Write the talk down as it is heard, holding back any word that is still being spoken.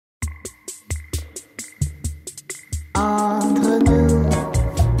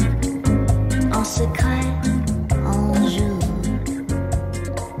ส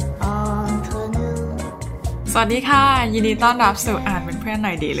วัสดีค่ะยินดีต้อนรับสู่อ่านเป็นเพื่อนห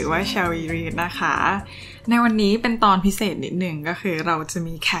น่อยดีหรือว่า Shall We Read นะคะในวันนี้เป็นตอนพิเศษนิดหนึ่งก็คือเราจะ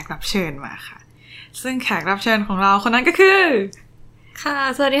มีแขกรับเชิญมาค่ะซึ่งแขกรับเชิญของเราคนนั้นก็คือค่ะ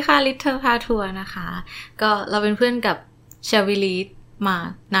สวัสดีค่ะ Literpatour นะคะก็เราเป็นเพื่อนกับ Shall We Read มา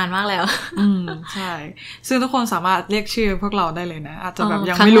นานมากแล้วใช่ซึ่งทุกคนสามารถเรียกชื่อพวกเราได้เลยนะอาจจะแบบ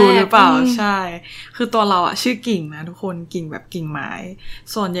ยังไม่รู้หรือเปล่าใช่คือตัวเราอะชื่อกิ่งนะทุกคนกิ่งแบบกิ่งไม้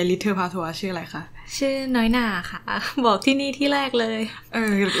ส่วนยาย Literpatour ชื่ออะไรคะชื่อน้อยหน่าค่ะบอกที่นี่ที่แรกเลย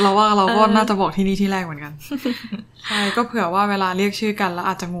เราว่าเราก็น่าจะบอกที่นี่ที่แรกเหมือนกันใช่ก็เผื่อว่าเวลาเรียกชื่อกันแล้ว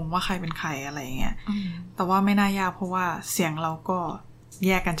อาจจะงงว่าใครเป็นใครอะไรอย่างเงี้ยแต่ว่าไม่น่ายากเพราะว่าเสียงเราก็แ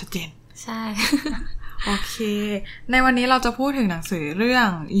ยกกันชัดเจนใช่โอเคในวันนี้เราจะพูดถึงหนังสือเรื่อง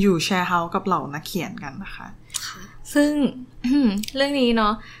อยู่แชร์เฮาส์กับเหล่านักเขียนกันนะคะซึ่ง เรื่องนี้เนา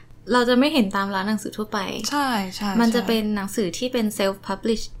ะเราจะไม่เห็นตามร้านหนังสือทั่วไปใช่ใช่มันจะเป็นหนังสือที่เป็น self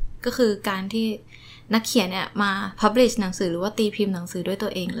publish ก็คือการที่นักเขียนเนี่ยมา publish หนังสือหรือว่าตีพิมพ์หนังสือด้วยตั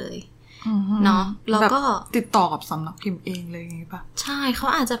วเองเลยเนาะแล้วก็ติดต่อกับสำนักพิมพ์เองเลยไงป่ะใช่เขา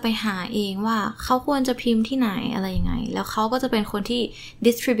อาจจะไปหาเองว่าเขาควรจะพิมพ์ที่ไหนอะไรยังไงแล้วเขาก็จะเป็นคนที่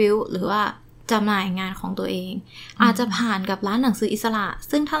distribute หรือว่าจำหน่ายงานของตัวเองอาจจะผ่านกับร้านหนังสืออิสระ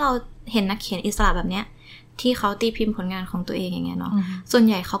ซึ่งถ้าเราเห็นนักเขียนอิสระแบบเนี้ยที่เขาตีพิมพ์ผลงานของตัวเองอย่างเงี้ยเนาะส่วน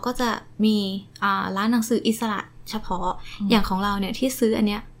ใหญ่เขาก็จะมีร้านหนังสืออิสระเฉพาะอย่างของเราเนี่ยที่ซื้ออันเ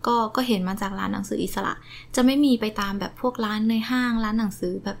นี้ยก็เห็นมาจากร้านหนังสืออิสระจะไม่มีไปตามแบบพวกร้านในห้างร้านหนังสื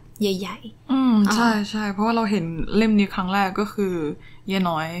อแบบใหญ่ๆใช่ใช่เพราะว่าเราเห็นเล่มนี้ครั้งแรกก็คือยาย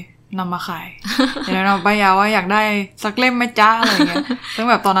น้อยนำมาขายแล้วเราไปยาวว่าอยากได้สักเล่มไหมจ้าอะไรเงี้ยซึ่ง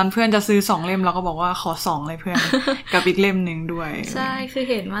แบบตอนนั้นเพื่อนจะซื้อ2เล่มเราก็บอกว่าขอ2เลยเพื่อน กับอีกเล่มนึงด้วยใช่คือ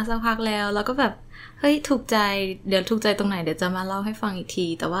เห็นมาสักพักแล้วก็แบบเฮ้ยถูกใจเดี๋ยวถูกใจตรงไหนเดี๋ยวจะมาเล่าให้ฟังอีกที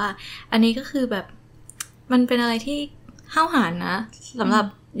แต่ว่าอันนี้ก็คือแบบมันเป็นอะไรที่ห้าวหาญนะสำหรับ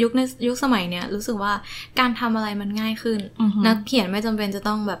ยุคสมัยเนี้ยรู้สึกว่าการทำอะไรมันง่ายขึ้นนักเขียนไม่จำเป็นจะ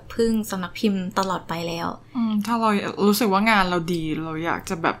ต้องแบบพึ่งสำนักพิมพ์ตลอดไปแล้วถ้าเรารู้สึกว่างานเราดีเราอยาก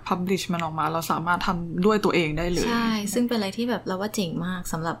จะแบบ publish มันออกมาเราสามารถทำด้วยตัวเองได้เลยใช่ซึ่งเป็นอะไรที่แบบเราว่าเจ๋งมาก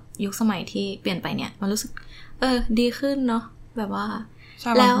สำหรับยุคสมัยที่เปลี่ยนไปเนี่ยมันรู้สึกดีขึ้นเนาะแบบว่าใ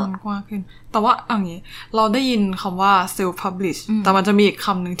ช่มันกว้างขึ้นแต่ว่าอย่างนี้เราได้ยินคำว่า self publish แต่มันจะมีอีกค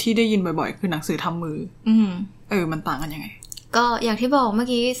ำหนึ่งที่ได้ยินบ่อยๆคือหนังสือทำมือมันต่างกันยังไงก็อย่างที่บอกเมื่อ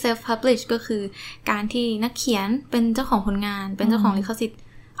กี้ self publish ก็คือการที่นักเขียนเป็นเจ้าของผลงานเป็นเจ้าของลิขสิทธิ์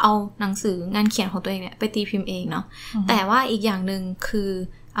เอาหนังสืองานเขียนของตัวเองเนี่ยไปตีพิมพ์เองเนาะแต่ว่าอีกอย่างนึงคือ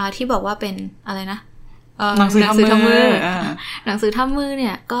ที่บอกว่าเป็นอะไรนะหนังสือทำมือหนังสือทำมือเนี่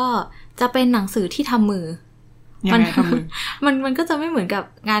ยก็จะเป็นหนังสือที่ทำมือมันก็จะไม่เหมือนกับ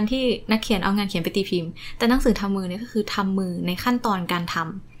งานที่นักเขียนเอางานเขียนไปตีพิมพ์แต่หนังสือทำมือเนี่ยก็คือทำมือในขั้นตอนการท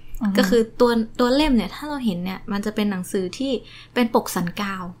ำก็คือตัวเล่มเนี่ยถ้าเราเห็นเนี่ยมันจะเป็นหนังสือที่เป็นปกสันก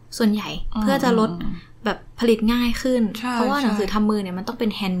าวส่วนใหญ่เพื่อจะลดแบบผลิตง่ายขึ้นเพราะว่าหนังสือทำมือเนี่ยมันต้องเป็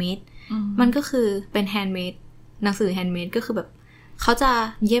นแฮนด์เมดมันก็คือเป็นแฮนด์เมดหนังสือแฮนด์เมดก็คือแบบเขาจะ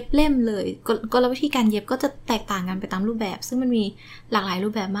เย็บเล่มเลยกลวิธีการเย็บก็จะแตกต่างกันไปตามรูปแบบซึ่งมันมีหลากหลายรู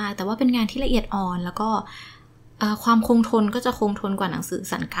ปแบบมากแต่ว่าเป็นงานที่ละเอียดอ่อนแล้วก็ความคงทนก็จะคงทนกว่าหนังสือ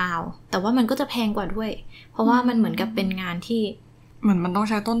สันกาวแต่ว่ามันก็จะแพงกว่าด้วยเพราะว่ามันเหมือนกับเป็นงานที่เหมือนมันต้อง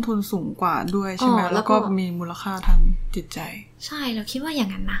ใช้ต้นทุนสูงกว่าด้วยใช่ไหมแล้วก็มีมูลค่าทางจิตใจใช่เราคิดว่าอย่า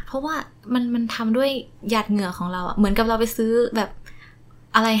งนั้นนะเพราะว่ามันทำด้วยหยาดเหงื่อของเราเหมือนกับเราไปซื้อแบบ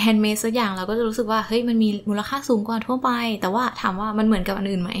อะไรแฮนด์เมดสักอย่างเราก็จะรู้สึกว่าเฮ้ยมันมีมูลค่าสูงกว่าทั่วไปแต่ว่าถามว่ามันเหมือนกับอัน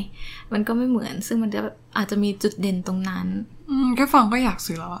อื่นไหมมันก็ไม่เหมือนซึ่งมันจะอาจจะมีจุดเด่นตรงนั้นแค่ฟังก็อยาก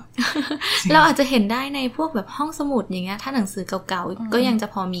ซื้อแล้วอะ เราอาจจะเห็นได้ในพวกแบบห้องสมุดอย่างเงี้ยถ้าหนังสือเก่าๆก็ยังจะ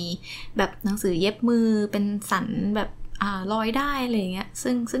พอมีแบบหนังสือเย็บมือเป็นสันแบบรอยได้อะไรอย่างเงี้ย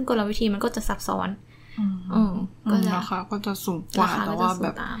ซึ่งกลวิธีมันก็จะซับซ้อนก็ราคาก็จะสูงกว่าแต่ว่าแบ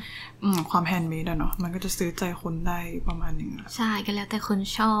บความแฮนด์เมดอะเนาะมันก็จะซื้อใจคนได้ประมาณนึงใช่ก็แล้วแต่คน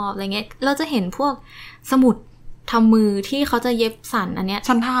ชอบอะไรเงี้ยเราจะเห็นพวกสมุดทำมือที่เขาจะเย็บสันอันเนี้ย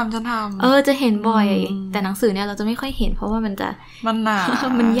ฉันทำจะเห็นบ่อยแต่หนังสือเนี่ยเราจะไม่ค่อยเห็นเพราะว่ามันหนา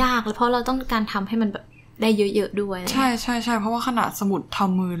มันยากเพราะเราต้องการทำให้มันแบบได้เยอะๆด้วยใช่เพราะว่าขนาดสมุดท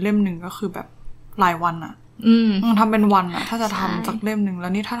ำมือเล่มนึงก็คือแบบหลายวันอะทำเป็นวันอะถ้าจะทำสักเล่มนึงแล้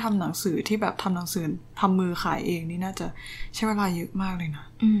วนี่ถ้าทำหนังสือที่แบบทำหนังสือทำมือขายเองนี่น่าจะใช้เวลาเยอะมากเลยนะ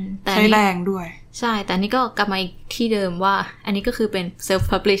ใช้แรงด้วยใช่แต่นี่ก็กลับมาอีกที่เดิมว่าอันนี้ก็คือเป็น self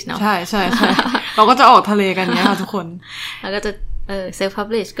publish เนาะใช่เราก็จะออกทะเลกันเนี้ยค่ะทุกคนแล้วก็จะself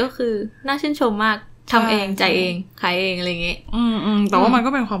publish ก็คือน่าชื่นชมมากทำเองจ่ายเองขายเองอะไรเงี้ยแต่ว่ามันก็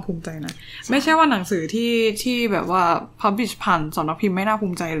เป็นความภูมิใจนะไม่ใช่ว่าหนังสือที่แบบว่า publish ผ่านสำนักพิมพ์ไม่น่าภู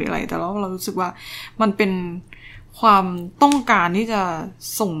มิใจหรืออะไรแต่เรารู้สึกว่ามันเป็น ความต้องการที่จะ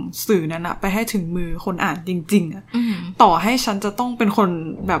ส่งสื่อนั้นอะไปให้ถึงมือคนอ่านจริงๆอะต่อให้ฉันจะต้องเป็นคน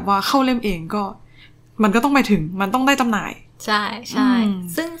แบบว่าเข้าเล่มเองก็มันก็ต้องไปถึงมันต้องได้จำหน่ายใช่ใช่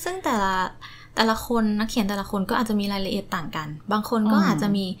ซึ่งแต่ละคนนักเขียนแต่ละคนก็อาจจะมีรายละเอียดต่างกันบางคนก็อาจจะ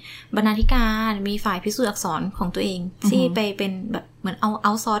มีบรรณาธิการมีฝ่ายพิสูจน์อักษรของตัวเองที่ไปเป็นแบบเหมือนเอ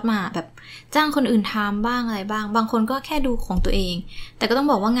าซอสมาแบบจ้างคนอื่นทำบ้างอะไรบ้างบางคนก็แค่ดูของตัวเองแต่ก็ต้อง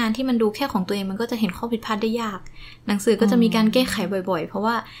บอกว่างานที่มันดูแค่ของตัวเองมันก็จะเห็นข้อผิดพลาดได้ยากหนังสือก็จะมีการแก้ไขบ่อยๆเพราะ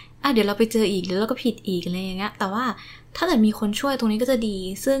ว่าเดี๋ยวเราไปเจออีกหรือเราก็ผิดอีกอะไรอย่างเงี้ยแต่ว่าถ้าเกิดมีคนช่วยตรงนี้ก็จะดี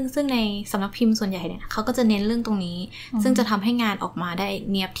ซึ่งในสำนักพิมพ์ส่วนใหญ่เนี่ยเขาก็จะเน้นเรื่องตรงนี้ซึ่งจะทำให้งานออกมาได้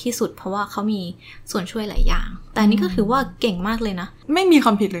เนียบที่สุดเพราะว่าเขามีส่วนช่วยหลายอย่างแต่อันนี้ก็ถือว่าเก่งมากเลยนะไม่มีคว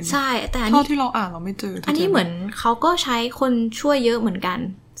ามผิดเลยใช่แต่เท่าที่เราอ่านเราไม่เจออันนี้เหมือนเขาก็ใช้คนช่วยเยอะเหมือนกัน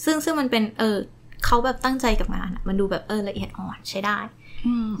ซึ่งมันเป็นเขาแบบตั้งใจกับงานมันดูแบบละเอียดอ่อนใช้ได้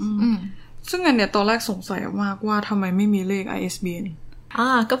ซึ่งอันเนี้ยตอนแรกสงสัยมากว่าทำไมไม่มีเลข ISBN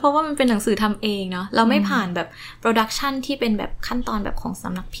ก็เพราะว่ามันเป็นหนังสือทำเองเนาะเราไม่ผ่านแบบโปรดักชันที่เป็นแบบขั้นตอนแบบของส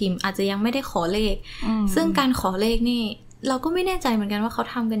ำนักพิมพ์อาจจะยังไม่ได้ขอเลขซึ่งการขอเลขนี่เราก็ไม่แน่ใจเหมือนกันว่าเขา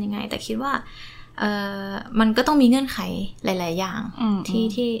ทำกันยังไงแต่คิดว่ามันก็ต้องมีเงื่อนไขหลายๆอย่าง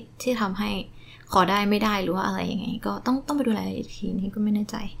ที่ทำให้ขอได้ไม่ได้หรือว่าอะไรยังไงก็ต้องไปดูรายละเอียดทีนี้ก็ไม่แน่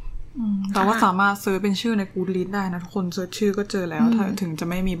ใจแต่ว่าสามารถเซิร์ชเป็นชื่อใน Goodreads ได้นะทุกคนเซิร์ชชื่อก็เจอแล้วถึงจะ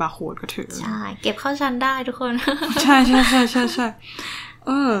ไม่มีบาร์โค้ดก็ถือใช่เก็บเข้าชั้นได้ทุกคน ใช่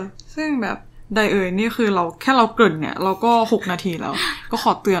ซึ่งแบบไดนี่คือเราแค่เราเกริ่นเนี่ยเราก็6นาทีแล้วก็ข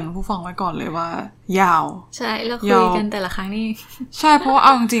อเตือนผู้ฟังไว้ก่อนเลยว่ายาวใช่เราคุยกันแต่ละครั้งนี่ใช่เพราะว่าเอ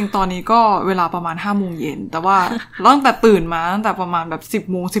าจริงๆตอนนี้ก็เวลาประมาณ 5:00 นแต่ว่าตั้งแต่ตื่นมาตั้งแต่ประมาณแบบ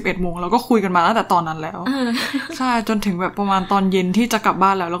 10:00 น 11:00 นเราก็คุยกันมาตั้งแต่ตอนนั้นแล้วใช่จนถึงแบบประมาณตอนเย็นที่จะกลับบ้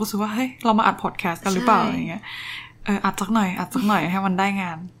านแล้วเราก็รู้สึกว่าเฮ้ยเรามาอัดพอดแคสต์กันหรือเปล่าอย่างเงี้ยอัดสักหน่อยให้มันได้ง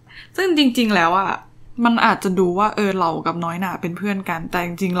านซึ่งจริงๆแล้วอ่ะมันอาจจะดูว่าเรากับน้อยหน่าเป็นเพื่อนกันแต่จ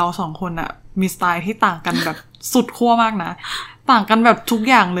ริงๆเรา2คนอ่ะมีสไตล์ที่ต่างกันแบบสุดขั้วมากนะต่างกันแบบทุก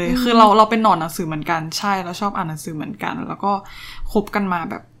อย่างเลยคือเราเป็นหนอนหนังสือเหมือนกันใช่เราชอบอ่านหนังสือเหมือนกันแล้วก็คบกันมา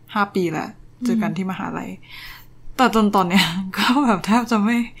แบบ5ปีแล้วเจอกันที่มหาลัยแต่จนตอนเนี้ยก็แบบแทบจะไ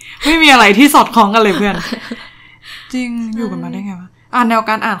ม่มีอะไรที่สอดคล้องกันเลยเพื่อนจริงอยู่กันมาได้ไงวะแนว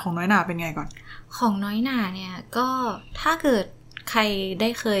การอ่านของน้อยหน่าเป็นไงก่อนของน้อยหน่าเนี่ยก็ถ้าเกิดใครได้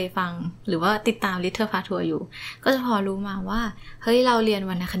เคยฟังหรือว่าติดตาม Literpatour อยู่ก็จะพอรู้มาว่าเฮ้ยเราเรียน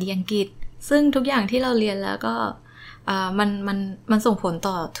วรรณคดีอังกฤษซึ่งทุกอย่างที่เราเรียนแล้วก็มันส่งผล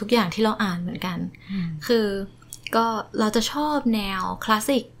ต่อทุกอย่างที่เราอ่านเหมือนกันคือก็เราจะชอบแนวคลาส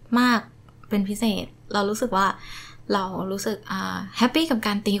สิกมากเป็นพิเศษเรารู้สึกว่าเรารู้สึกแฮปปี้กับก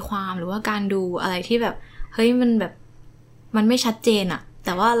ารตีความหรือว่าการดูอะไรที่แบบเฮ้ยมันแบบมันไม่ชัดเจนอะแ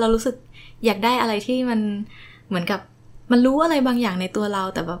ต่ว่าเรารู้สึกอยากได้อะไรที่มันเหมือนกับมันรู้อะไรบางอย่างในตัวเรา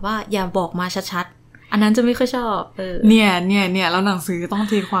แต่แบบว่าอย่าบอกมาชัดๆอันนั้นจะไม่ค่อยชอบเนี่ยแล้วหนังสือต้อง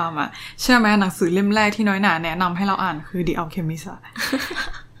ตีความอ่ะเชื่อไหมหนังสือเล่มแรกที่น้อยหน่าแนะนำให้เราอ่านคือ The Alchemist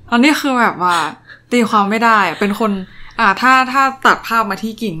อันนี้คือแบบว่าตีความไม่ได้เป็นคนถ้าตัดภาพมา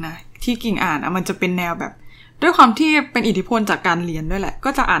ที่กิ่งนะที่กิ่งอ่านมันจะเป็นแนวแบบด้วยความที่เป็นอิทธิพลจากการเรียนด้วยแหละก็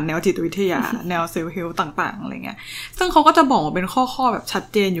จะอ่านแนวจิตวิทยา แนวเซลฟ์เฮลท์ต่างๆอะไรเงี้ยซึ่งเขาก็จะบอกเป็นข้อแบบชัด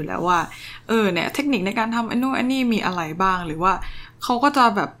เจนอยู่แล้วว่าเนี่ยเทคนิคในการทำอันนู้นอันนี้มีอะไรบ้างหรือว่าเขาก็จะ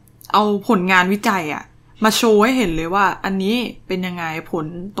แบบเอาผลงานวิจัยมาโชว์ให้เห็นเลยว่าอันนี้เป็นยังไงผล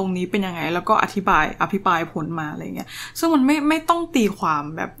ตรงนี้เป็นยังไงแล้วก็อภิปรายผลมาอะไรเงี้ยซึ่งมันไม่ต้องตีความ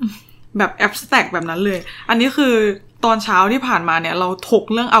แบบแอบสแต็กแบบนั้นเลยอันนี้คือตอนเช้าที่ผ่านมาเนี่ยเราถก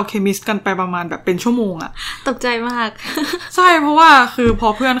เรื่องอัลเคมิสต์กันไปประมาณแบบเป็นชั่วโมงตกใจมาก ใช่เพราะว่าคือพอ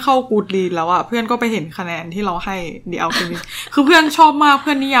เพื่อนเข้ากูดรีดแล้วเพื่อนก็ไปเห็นคะแนนที่เราให้ The Alchemist คือเพื่อนชอบมากเ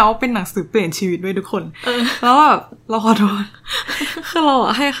พื่อนนิยามว่าเป็นหนังสือเปลี่ยนชีวิตด้วยทุกคนแล้วแบบเราขอโทษ คือเรา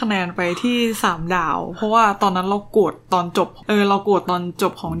ให้คะแนนไปที่3 ดาวเพราะว่าตอนนั้นเราโกรธตอนจบเราโกรธตอนจ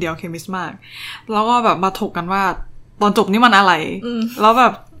บของ The Alchemist มากแล้วก็แบบมาถกกันว่าตอนจบนี่มันอะไรแล้วแบ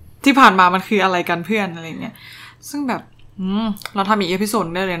บที่ผ่านมามันคืออะไรกันเพื่อนอะไรเงี้ยซึ่งแบบเราทำอีกเอพิโซด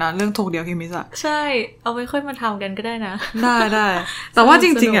ได้เลยนะเรื่องถกเดียวคิมิสใช่เอาไว้ค่อยมาทำกันก็ได้นะได้แต่ว่าจ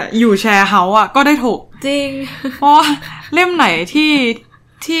ริงๆอยู่แชร์เฮาส์ก็ได้ถกจริงเพราะเล่มไหน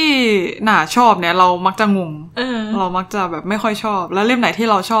ที่หน่าชอบเนี่ยเรามักจะงงเรามักจะแบบไม่ค่อยชอบแล้วเล่มไหนที่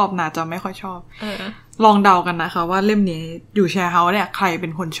เราชอบหน่าจะไม่ค่อยชอบลองเดากันนะคะว่าเล่มนี้อยู่แชร์เฮาส์เนี่ยใครเป็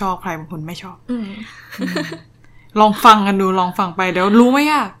นคนชอบใครเป็นคนไม่ชอบลองฟังกันดูลองฟังไปเดี๋ยวรู้ไม่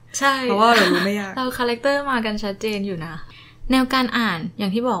ยากใช่เพราะว่าเรารู้ไม่ยากเราคาแรคเตอร์มากันชัดเจนอยู่นะแนวการอ่านอย่า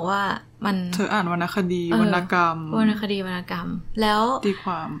งที่บอกว่ามันเธออ่านวรรณคดีวรรณกรรมแล้วตีค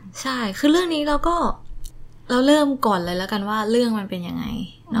วามใช่คือเรื่องนี้เราเริ่มก่อนเลยแล้วกันว่าเรื่องมันเป็นยังไง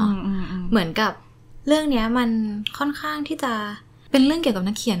เนาะเหมือนกับเรื่องนี้มันค่อนข้างที่จะ เป็นเรื่องเกี่ยวกับ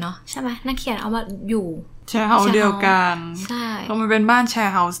นักเขียนเนาะใช่ไหมนักเขียนเอามาอยู่แชร์เฮาส์เดียวกันใช่เพราะมันเป็นบ้านแช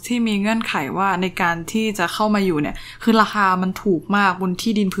ร์เฮาส์ที่มีเงื่อนไขว่าในการที่จะเข้ามาอยู่เนี่ยคือราคามันถูกมากบน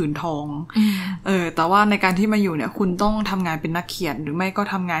ที่ดินผืนทองแต่ว่าในการที่มาอยู่เนี่ยคุณต้องทำงานเป็นนักเขียนหรือไม่ก็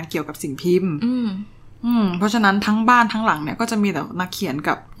ทำงานเกี่ยวกับสิ่งพิมพ์เพราะฉะนั้นทั้งบ้านทั้งหลังเนี่ยก็จะมีแต่นักเขียน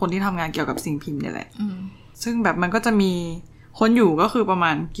กับคนที่ทำงานเกี่ยวกับสิ่งพิมพ์เนี่ยแหละซึ่งแบบมันก็จะมีคนอยู่ก็คือประม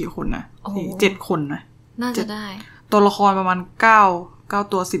าณกี่คนนะ7 คนนะน่าจะได้ตัวละครประมาณ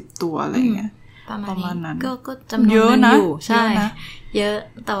9ตัว10ตัวอะไรอย่างเงี้ยประมาณนั้นก็จำนวนเยอะนะใช่เยอะ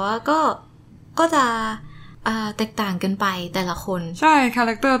แต่ว่าก็จะแตกต่างกันไปแต่ละคนใช่คาแ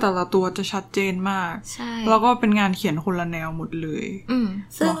รคเตอร์แต่ละตัวจะชัดเจนมากใช่แล้วก็เป็นงานเขียนคนละแนวหมดเลย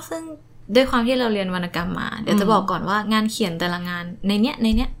ซึ่งด้วยความที่เราเรียนวรรณกรรมมาเดี๋ยวจะบอกก่อนว่างานเขียนแต่ละงานในเ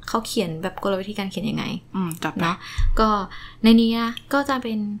นี้ยเขาเขียนแบบกลวิธีการเขียนยังไงเนาะก็ในนี้นะก็จะเ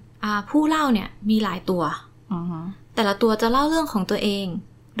ป็นผู้เล่าเนี่ยมีหลายตัวแต่ละตัวจะเล่าเรื่องของตัวเอง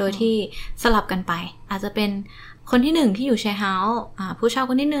โดยที่สลับกันไปอาจจะเป็นคนที่1ที่อยู่แชร์เฮาส์ผู้เช่า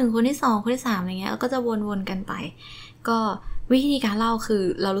คนที่1คนที่2คนที่3อะไรเงี้ยแล้วก็จะวนๆกันไปก็วิธีการเล่าคือ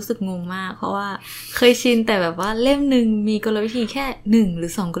เรารู้สึกงงมากเพราะว่าเคยชินแต่แบบว่าเล่มนึงมีกลวิธีแค่1หรื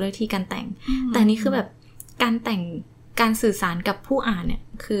อ2กลวิธีการแต่งแต่นี้คือแบบการแต่งการสื่อสารกับผู้อ่านเนี่ย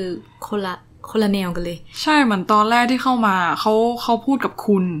คือคนละแนวกันเลยใช่เหมือนตอนแรกที่เข้ามาเขาพูดกับ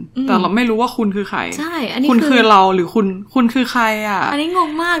คุณแต่เราไม่รู้ว่าคุณคือใครใช่อันนี้คุณคือเราหรือคุณคือใครอ่ะอันนี้งง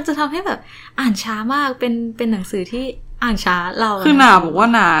มากจะทำให้แบบอ่านช้ามากเป็นหนังสือที่อ่านช้าเราคือหนาบอกว่า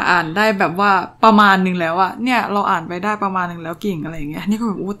หนาอ่านได้แบบว่าประมาณนึงแล้วอะเนี่ยเราอ่านไปได้ประมาณนึงแล้วกิ่งอะไรอย่างเงี้ยนี่ก็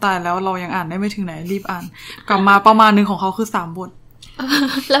แบบอู้ตายแล้วเรายังอ่านได้ไม่ถึงไหนรีบอ่านกลับมาประมาณนึงของเขาคือ3 บท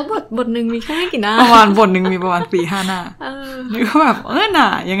แล้วบทนึงมีแค่ไม่กี่หน้าประมาณบทนึงมีประมาณ 4-5 หน้านี่ก็แบบหนา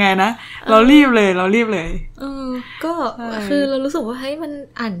ยังไงนะเรารีบเลยก็คือเรารู้สึกว่าเฮ้ยมัน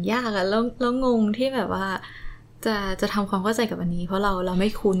อ่านยากอะแล้วงงที่แบบว่าจะทำความเข้าใจกับอันนี้เพราะเราไม่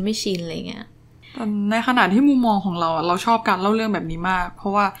คุ้นไม่ชินอะไรเงี้ยในขณะที่มุมมองของเราชอบการเล่าเรื่องแบบนี้มากเพรา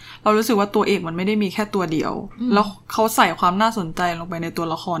ะว่าเรารู้สึกว่าตัวเอกมันไม่ได้มีแค่ตัวเดียวแล้วเขาใส่ความน่าสนใจลงไปในตัว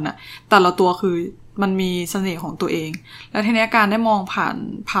ละครน่ะแต่ละตัวคือมันมีเสน่ห์ของตัวเองแล้วทีนี้การได้มอง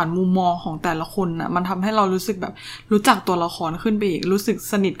ผ่านมุมมองของแต่ละคนน่ะมันทำให้เรารู้สึกแบบรู้จักตัวละครขึ้นไปอีกรู้สึก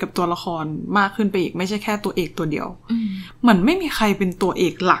สนิทกับตัวละครมากขึ้นไปอีกไม่ใช่แค่ตัวเอกตัวเดียวเหมือนไม่มีใครเป็นตัวเอ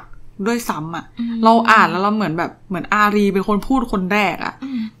กหลักด้วยซ้ำอ่ะเราอ่านแล้วเราเหมือนอารีเป็นคนพูดคนแรกอ่ะ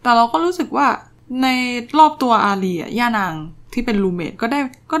แต่เราก็รู้สึกว่าในรอบตัวอารีอ่ะย่านางที่เป็นรูเมทก็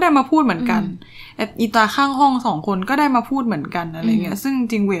ได้มาพูดเหมือนกันอีตาข้างห้อง2 คนก็ได้มาพูดเหมือนกันอะไรเงี้ยซึ่งจ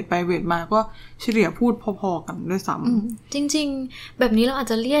ริงเวทไปเวทมาก็เฉลี่ยพูดพอๆกันด้วยซ้ำจริงๆแบบนี้เราอาจ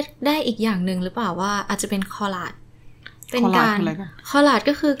จะเรียกได้อีกอย่างนึงหรือเปล่าว่าอาจจะเป็นคอลาจเป็นการคอลาจ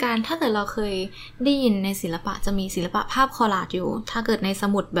ก็คือการถ้าเกิดเราเคยได้ยินในศิลปะจะมีศิลปะภาพคอลาจอยู่ถ้าเกิดในส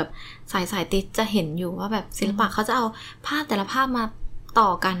มุดแบบสายติดจะเห็นอยู่ว่าแบบศิลปะเขาจะเอาภาพแต่ละภาพมาต่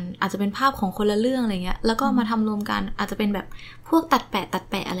อกันอาจจะเป็นภาพของคนละเรื่องอะไรเงี้ยแล้วก็มาทำรวมกันอาจจะเป็นแบบพวกตัดแป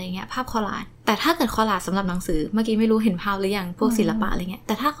ะอะไรเงี้ยภาพคอลาจแต่ถ้าเกิดคอลาจสำหรับหนังสือเมื่อกี้ไม่รู้เห็นภาพหรือยังพวกศิลปะอะไรเงี้ยแ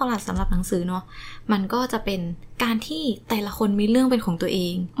ต่ถ้าคอลาจสำหรับหนังสือเนาะมันก็จะเป็นการที่แต่ละคนมีเรื่องเป็นของตัวเอ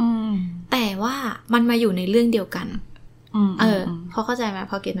งแต่ว่ามันมาอยู่ในเรื่องเดียวกันพอเข้าใจไหม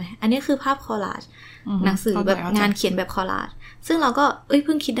พอเก็ตไหมอันนี้คือภาพคอลลาจหนังสือแบบงานเขียนแบบคอลลาจซึ่งเราก็เ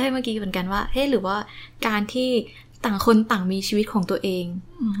พิ่งคิดได้เมื่อกี้เหมือนกันว่าเฮ้ยหรือว่าการที่ต่างคนต่างมีชีวิตของตัวเอง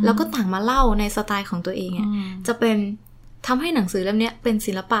แล้วก็ต่างมาเล่าในสไตล์ของตัวเองอ่ะจะเป็นทำให้หนังสือเล่มนี้เป็น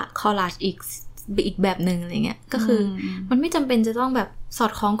ศิลปะคอลลาจอีกแบบนึงอะไรเงี้ยก็คือมันไม่จำเป็นจะต้องแบบสอ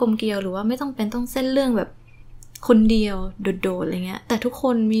ดคล้องกลมเกลียวหรือว่าไม่ต้องเป็นต้องเส้นเรื่องแบบคนเดียวโดดๆอะไรเงี้ยแต่ทุกค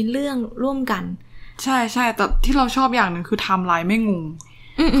นมีเรื่องร่วมกันใช่แต่ที่เราชอบอย่างหนึ่งคือไทม์ไลน์ไม่งง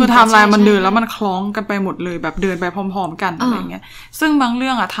คือไทม์ไลน์มันเดินแล้วมันคล้องกันไปหมดเลยแบบเดินไปพร้อมๆกันอะไรเงี้ยซึ่งบางเรื่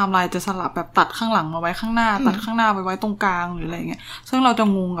องอะไทม์ไลน์จะสลับแบบตัดข้างหลังมาไว้ข้างหน้าตัดข้างหน้าไปไว้ตรงกลางหรืออะไรเงี้ยซึ่งเราจะ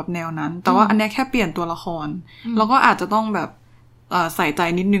งงกับแนวนั้นแต่ว่าอันนี้แค่เปลี่ยนตัวละครเราก็อาจจะต้องแบบใส่ใจ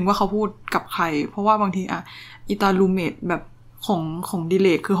นิดนึงว่าเขาพูดกับใครเพราะว่าบางทีอะอีตาลูเมทแบบของดิเล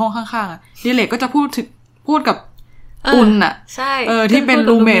กคือห้องข้างๆอะดิเลกก็จะพูดกับตุนอะใช่ที่เป็น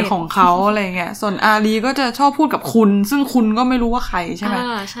รูเมทของเขาอะไรเงี้ยส่วนอารีก็จะชอบพูดกับคุณซึ่งคุณก็ไม่รู้ว่าใครใช่ไหม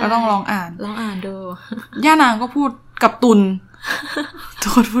ก็ต้องลองอ่านดูย่านางก็พูดกับตุนทุ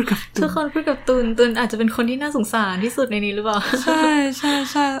กคนพูดกับตุนอาจจะเป็นคนที่น่าสงสารที่สุดในนี้หรือเปล่าใ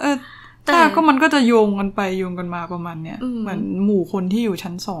ช่แต่ก็มันก็จะโยงกันไปโยงกันมาประมาณเนี้ยเหมือนหมู่คนที่อยู่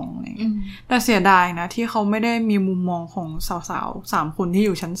ชั้น2อะไรเงี้ยแต่เสียดายนะที่เขาไม่ได้มีมุมมองของสาวๆ3 คนที่อ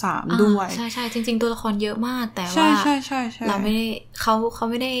ยู่ชั้น3ด้วยใช่จริงๆตัวละครเยอะมากแต่ว่าเราไม่ได้เขา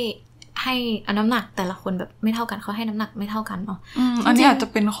ไม่ได้ให้น้ำหนักแต่ละคนแบบไม่เท่ากันเขาให้น้ำหนักไม่เท่ากันเนาะอันนี้อาจจะ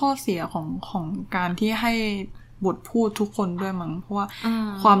เป็นข้อเสียของการที่ให้ บทพูดทุกคนด้วยมั้งเพราะว่า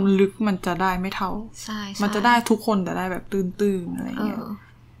ความลึกมันจะได้ไม่เท่าใช่มันจะได้ทุกคนแต่ได้แบบตื้นๆอะไรเงี้ย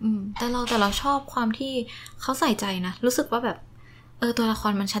แต่เราชอบความที่เขาใส่ใจนะรู้สึกว่าแบบตัวละค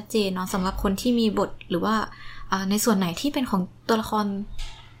รมันชัดเจนเนาะสำหรับคนที่มีบทหรือว่าในส่วนไหนที่เป็นของตัวละคร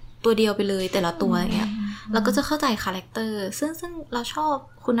ตัวเดียวไปเลยแต่ละตัวอย่างเงี้ยเราก็จะเข้าใจคาแรคเตอร์ซึ่งเราชอบ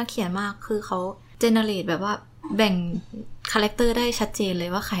คุณนักเขียนมากคือเขาเจเนเรตแบบว่าแบ่งคาแรคเตอร์ได้ชัดเจนเลย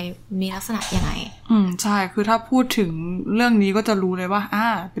ว่าใครมีลักษณะยังไงใช่คือถ้าพูดถึงเรื่องนี้ก็จะรู้เลยว่า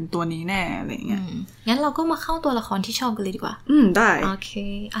เป็นตัวนี้แน่อะไรเงี้ยงั้นเราก็มาเข้าตัวละครที่ชอบกันเลยดีกว่าได้โอเค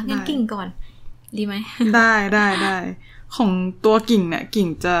งั้นกิ่งก่อนดีไหม ได้ของตัวกิ่งเนี่ยกิ่ง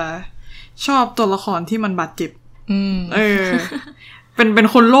จะชอบตัวละครที่มันบาดเจ็บเป็น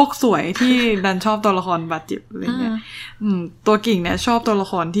คนโลกสวยที่ดันชอบตัวละครบาดเจ็บอะไรเงี้ยตัวกิ่งเนี่ยชอบตัวละ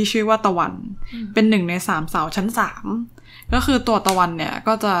ครที่ชื่อว่าตะวันเป็น1 ใน 3 สาวชั้น3ก็คือตัวตะวันเนี่ย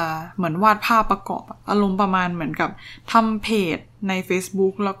ก็จะเหมือนวาดภาพประกอบอารมณ์ประมาณเหมือนกับทำเพจใน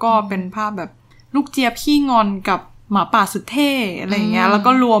Facebook แล้วก็เป็นภาพแบบลูกเจี๊ยบขี้งอนกับหมาป่าสุดเท่อะไรอย่างเงี้ยแล้ว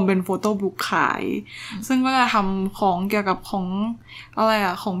ก็รวมเป็นโฟโต้บุ๊กขายซึ่งก็จะทำของเกี่ยวกับของอะไร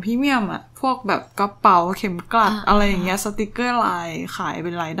ของพรีเมียมพวกแบบกระเป๋าเข็มกลัดอะไรอย่างเงี้ยสติกเกอร์ลายขายเ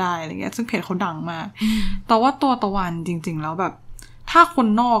ป็นรายได้อะไรเงี้ยซึ่งเพจเขาดังมากแต่ว่าตัวตะวันจริงๆแล้วแบบถ้าคน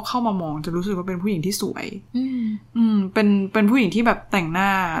นอกเข้ามามองจะรู้สึกว่าเป็นผู้หญิงที่สวยเป็นผู้หญิงที่แบบแต่งหน้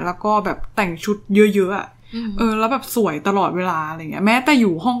าแล้วก็แบบแต่งชุดเยอะๆแล้วแบบสวยตลอดเวลาอะไรเงี้ยแม้แต่อ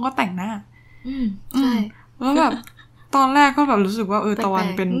ยู่ห้องก็แต่งหน้าใช่แล้วแบบตอนแรกก็แบบรู้สึกว่าตะวัน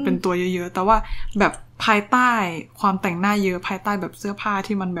เป็นตัวเยอะๆแต่ว่าแบบภายใต้ความแต่งหน้าเยอะภายใต้แบบเสื้อผ้า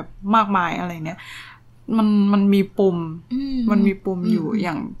ที่มันแบบมากมายอะไรเนี้ยมันมีปมอยู่อ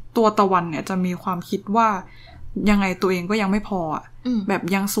ย่างตัวตะวันเนี่ยจะมีความคิดว่ายังไงตัวเองก็ยังไม่พอแบบ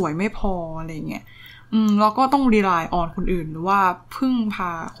ยังสวยไม่พออะไรเงี้ยแล้วก็ต้องรีไลน์ออนคนอื่นหรือว่าพึ่งพา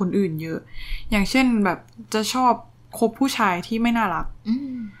คนอื่นเยอะอย่างเช่นแบบจะชอบคบผู้ชายที่ไม่น่ารัก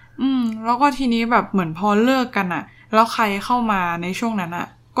แล้วก็ทีนี้แบบเหมือนพอเลิกกันแล้วใครเข้ามาในช่วงนั้น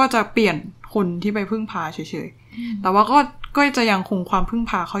ก็จะเปลี่ยนคนที่ไปพึ่งพาเฉยๆแต่ว่าก็จะยังคงความพึ่ง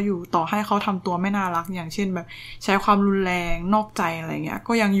พาเขาอยู่ต่อให้เขาทำตัวไม่น่ารักอย่างเช่นแบบใช้ความรุนแรงนอกใจอะไรเงี้ย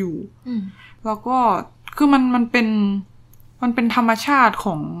ก็ยังอยู่แล้วก็คือมันเป็นธรรมชาติ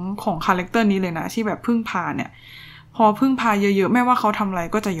ของคาแรคเตอร์นี้เลยนะที่แบบพึ่งพาเนี่ยพอพึ่งพาเยอะๆไม่ว่าเขาทำอะไร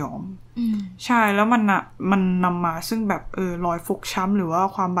ก็จะยอมใช่แล้วมันนำมาซึ่งแบบรอยฟกช้ำหรือว่า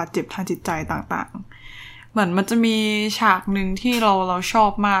ความบาดเจ็บทางจิตใจต่างๆเหมือนมันจะมีฉากหนึ่งที่เราชอ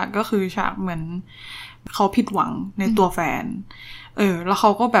บมากก็คือฉากเหมือนเขาผิดหวังในตัวแฟนแล้วเข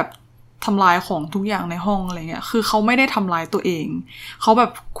าก็แบบทำลายของทุกอย่างในห้องอะไรเงี้ยคือเขาไม่ได้ทำลายตัวเองเขาแบ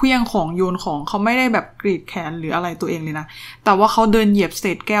บเคลื่องของโยนของเขาไม่ได้แบบกรีดแขนหรืออะไรตัวเองเลยนะแต่ว่าเขาเดินเหยียบเศ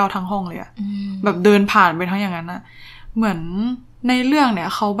ษแก้วทั้งห้องเลยแบบเดินผ่านไปทั้งอย่างนั้นเหมือนในเรื่องเนี่ย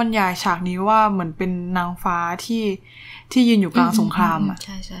เขาบรรยายฉากนี้ว่าเหมือนเป็นนางฟ้าที่ยืนอยู่กลางสงครามใ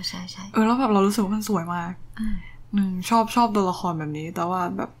ช่แล้วแบบเรารู้สึกว่ามันสวยมากชอบตัวละครแบบนี้แต่ว่า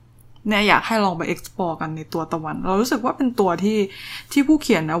แบบเนี่ยอยากให้ลองไป explore กันในตัวตะวันเรารู้สึกว่าเป็นตัวที่ผู้เ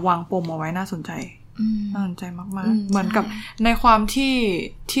ขียนวางปมเอาไว้น่าสนใจมากๆเหมือนกับในความ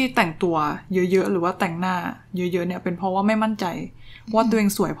ที่แต่งตัวเยอะๆหรือว่าแต่งหน้าเยอะๆเนี่ยเป็นเพราะว่าไม่มั่นใจว่าตัวเอง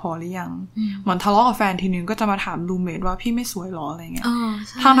สวยพอหรือยังเหมือนทะเลาะกับแฟนทีนึงก็จะมาถามรูมเมทว่าพี่ไม่สวยหรออะไรเงี้ย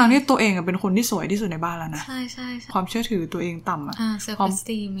ทั้งที่ตัวเองเป็นคนที่สวยที่สุดในบ้านแล้วนะใช่ความเชื่อถือตัวเองต่ำความ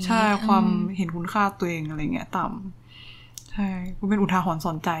ใช่ความเห็นคุณค่าตัวเองอะไรเงี้ยต่ำใช่ก็เป็นอุทาหรณ์ส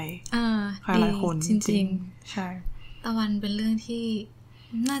อนใจใครหลายคนจริงๆใช่ตะวันเป็นเรื่องที่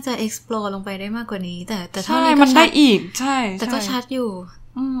น่าจะ explore ลงไปได้มากกว่านี้แต่เท่านี้มันได้อีกใช่แต่ก็ชัดอยู่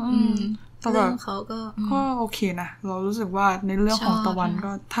แต่แบบเขาก็โอเคนะเรารู้สึกว่าในเรื่องของตะวัน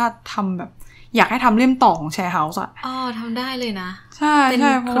ก็ถ้าทำแบบอยากให้ทำเล่มต่อของแชร์เฮาส์ทำได้เลยนะใช่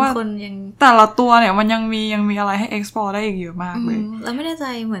เพราะว่าแต่ละตัวเนี่ยมันยังมีอะไรให้ explore ได้อีกเยอะมากเลยแล้วไม่ได้ใจ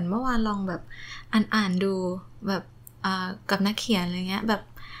เหมือนเมื่อวานลองแบบอ่านดูแบบกับนักเขียนอะไรเงี้ยแบบ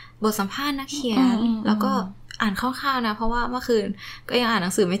บทสัมภาษณ์นักเขียนแล้วก็อ่านคร่าวๆนะเพราะว่าเมื่อคืนก็ยังอ่านห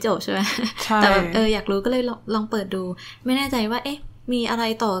นังสือไม่จบใช่ไหมแต่แบบอยากรู้ก็เลยลองเปิดดูไม่แน่ใจว่ามีอะไร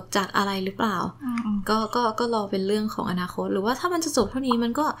ต่อจากอะไรหรือเปล่าก็รอเป็นเรื่องของอนาคตหรือว่าถ้ามันจะจบเท่านี้มั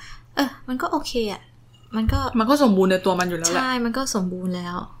นก็โอเคมันก็สมบูรณ์ในตัวมันอยู่แล้วแหละใช่มันก็สมบูรณ์แล้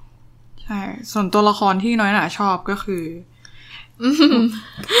วใช่ส่วนตัวละครที่น้อยหน่าชอบก็คือ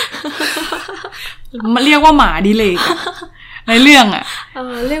มันเรียกว่าหมาดิเลกในเรื่อง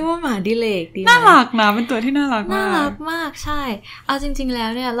เรียกว่าหมาดิเลกดีน่ารักนะเป็นตัวที่น่ารักมากน่ารักมากใช่เอาจริงๆแล้ว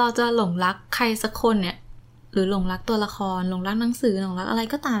เนี่ยเราจะหลงรักใครสักคนเนี่ยหรือหลงรักตัวละครหลงรักหนังสือหลงรักอะไร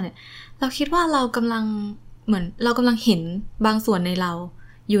ก็ตามเนี่ยเราคิดว่าเรากำลังเหมือนเรากำลังเห็นบางส่วนในเรา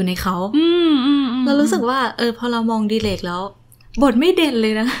อยู่ในเขาเรารู้สึกว่าพอเรามองดิเลกแล้วบทไม่เด่นเล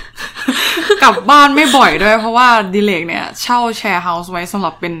ยนะ กลับบ้านไม่บ่อยด้วยเพราะว่าดิเลกเนี่ยเช่าแชร์เฮาส์ไว้สำห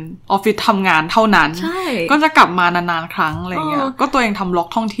รับเป็นออฟฟิศทำงานเท่านั้นก็จะกลับมานานๆครั้งอะไรเงี้ยก็ตัวเองทำบล็อก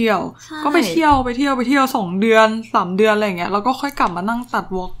ท่องเที่ยวก็ไปเที่ยว2 เดือน3 เดือนอะไรเงี้ยแล้วก็ค่อยกลับมานั่งตัด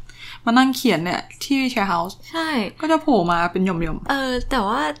วอล์กมานั่งเขียนเนี่ยที่แชร์เฮาส์ใช่ก็จะโผล่มาเป็นหย่อมๆแต่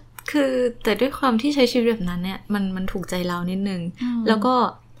ว่าคือแต่ด้วยความที่ใช้ชีวิตแบบนั้นเนี่ยมันถูกใจเรานิดนึงแล้วก็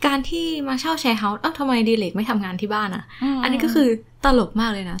การที่มาเช่าแชร์เฮาส์ทำไมดีเลกไม่ทำงานที่บ้านอ่ะอันนี้ก็คือตลกมา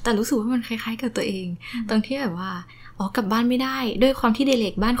กเลยนะแต่รู้สึกว่ามันคล้ายๆกับตัวเองตรงที่แบบว่ากลับบ้านไม่ได้ด้วยความที่ดีเล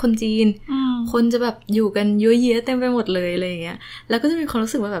กบ้านคนจีนคนจะแบบอยู่กันเยอะแยะเต็มไปหมดเลยอะไรอย่างเงี้ยแล้วก็จะมีความ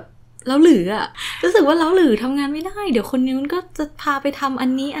รู้สึกว่าแบบเราหรืออ่ะรู้สึกว่าเราหรือทำงานไม่ได้เดี๋ยวคนนี้มันก็จะพาไปทำอัน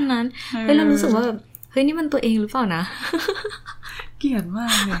นี้อันนั้นเฮ้ยเรารู้สึกว่าแบบเฮ้ยนี่มันตัวเองหรือเปล่านะเกลียดมา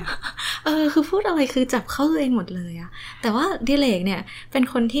กเลยคือพูดอะไรคือจับเข้าตัวเองหมดเลยอะแต่ว่าดิเลกเนี่ยเป็น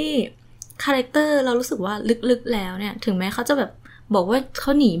คนที่คาแรคเตอร์เรารู้สึกว่าลึกๆแล้วเนี่ยถึงแม้เขาจะแบบบอกว่าเข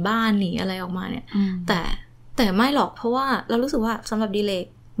าหนีบ้านหนีอะไรออกมาเนี่ยแต่ไม่หรอกเพราะว่าเรารู้สึกว่าสำหรับดิเลก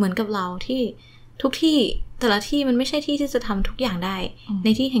เหมือนกับเราที่ทุกที่แต่ละที่มันไม่ใช่ที่ที่จะทำทุกอย่างได้ใน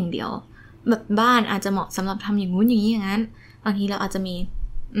ที่แห่งเดียวแบบบ้านอาจจะเหมาะสำหรับทำอย่างงู้นอย่างนี้อย่างนั้นบางทีเราอาจจะมี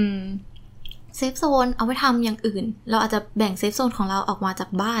เซฟโซนเอาไว้ทำอย่างอื่นเราอาจจะแบ่งเซฟโซนของเราออกมาจาก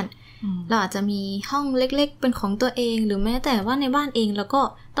บ้านเราอาจจะมีห้องเล็กๆเป็นของตัวเองหรือแม้แต่ว่าในบ้านเองเราก็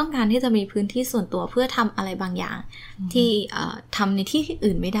ต้องการที่จะมีพื้นที่ส่วนตัวเพื่อทำอะไรบางอย่างที่ทำในที่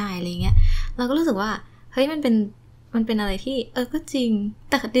อื่นไม่ได้อะไรเงี้ยเราก็รู้สึกว่าเฮ้ยมันเป็นอะไรที่ก็จริง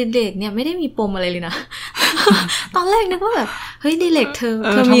แต่เด็กๆเนี่ยไม่ได้มีปมอะไรเลยนะ ตอนแรกนึกว่าแบบเฮ้ยดิเลกเธอ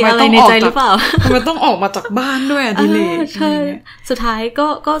มีอะไรในใจหรือเปล่าทำไมต้องออกมาจากบ้านด้วยดิเลกสุดท้าย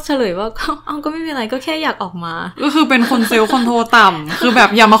ก็เฉลยว่าก็ไม่มีอะไรก็แค่อยากออกมาก็คือเป็นคนเซลล์คอนโทรลต่ำคือแบบ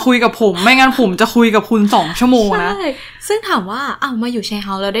อย่ามาคุยกับผมไม่งั้นผมจะคุยกับคุณ2 ชั่วโมงนะซึ่งถามว่ามาอยู่แชร์เฮ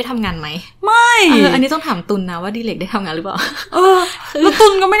าส์แล้วได้ทำงานไหมไม่อันนี้ต้องถามตุลนะว่าดิเลกได้ทำงานหรือเปล่าแล้วตุ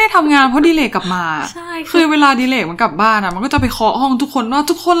ลก็ไม่ได้ทำงานเพราะดิเลกกลับมาคือเวลาดิเลกมันกลับบ้านมันก็จะไปเคาะห้องทุกคนว่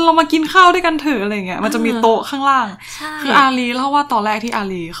าทุกคนเรามากินข้าวด้วยกันเถอะอะไรเงี้ยมันจะมีโต๊ะข้างล่างคืออาลีเล่าว่าตอนแรกที่อา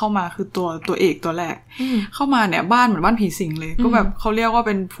ลีเข้ามาคือตัวเอกตัวแรกเข้ามาเนี่ยบ้านเหมือนบ้านผีสิงเลยก็แบบเขาเรียกว่าเ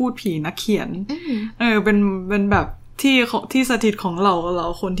ป็นพูดผีนักเขียนเป็นแบบที่สถิตของเรา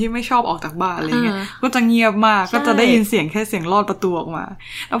คนที่ไม่ชอบออกจากบ้านอะไรเงี้ยก็จะเงียบมากก็จะได้ยินเสียงแค่เสียงลอดประตูออกมา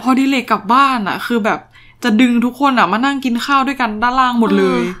แล้วพอดิเลกกลับบ้านคือแบบจะดึงทุกคนมานั่งกินข้าวด้วยกันด้านล่างหมดเล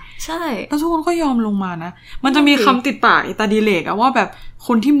ยใช่แล้วทุกคนก็ยอมลงมานะมันจะมีคำติดปากตาดิเลกว่าแบบค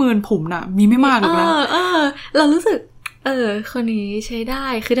นที่เมินผมน่ะมีไม่มากหรอกนะเรารู้สึกคนนี้ใช้ได้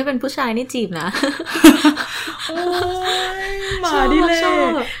คือถ้าเป็นผู้ชายนี่จีบนะโอ้ยหมาดิเลก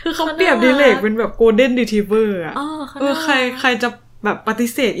คือเขาเปรียบดิเลกเป็นแบบโกลเด้นรีทรีเวอร์ใครจะแบบปฏิ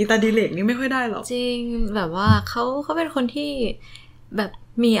เสธอีตาดิเลกนี่ไม่ค่อยได้หรอกจริงแบบว่าเขาเป็นคนที่แบบ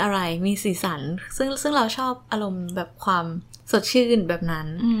มีอะไรมีสีสันซึ่งเราชอบอารมณ์แบบความสดชื่นแบบนั้น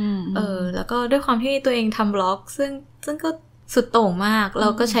แล้วก็ด้วยความที่ตัวเองทำบล็อกซึ่งก็สุดโต่งมากเรา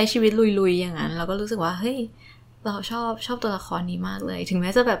ก็ใช้ชีวิตลุยๆอย่างนั้นเราก็รู้สึกว่าเฮ้ยเราชอบตัวละครนี้มากเลยถึงแม้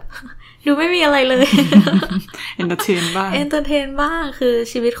จะแบบดูไม่มีอะไรเลยเอนเตอร์เทนบ้างคือ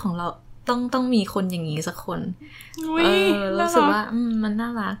ชีวิตของเราต้องมีคนอย่างนี้สักคนรู้สึกว่ามันน่า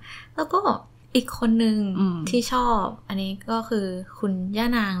รักแล้วก็อีกคนนึงที่ชอบอันนี้ก็คือคุณย่า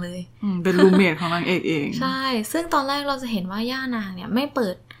นางเลยเป็นรูมเมทของนางเอกเองใช่ซึ่งตอนแรกเราจะเห็นว่าย่านางเนี่ยไม่เปิ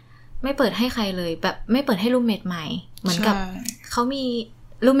ดให้ใครเลยแบบไม่เปิดให้รูมเมทใหม่เหมือนกับเขามี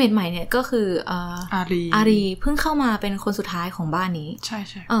รูมเมทใหม่เนี่ยก็คืออารีเพิ่งเข้ามาเป็นคนสุดท้ายของบ้านนี้ใช่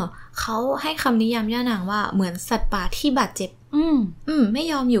ใช่เขาให้คำนิยามย่านางว่าเหมือนสัตว์ป่าที่บาดเจ็บไม่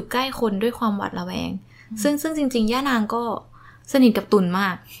ยอมอยู่ใกล้คนด้วยความหวาดระแวงซึ่งจริงๆย่านางก็สนิทกับตุลมา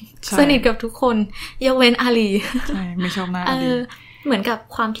กสนิทกับทุกคนยกเว้นอารีใช่ไม่ชอบหน้าอารีเหมือนกับ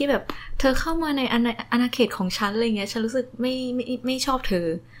ความที่แบบเธอเข้ามาในอาณาเขตของฉันอะไรเงี้ยฉันรู้สึกไม่ชอบเธอ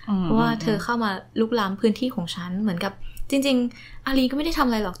เพราะว่าเธอเข้ามาลุกล้ำพื้นที่ของฉันเหมือนกับจริงๆอารีก็ไม่ได้ทำ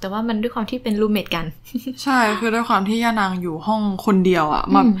อะไรหรอกแต่ว่ามันด้วยความที่เป็นรูมเมทกันใช่คือด้วยความที่ย่านางอยู่ห้องคนเดียว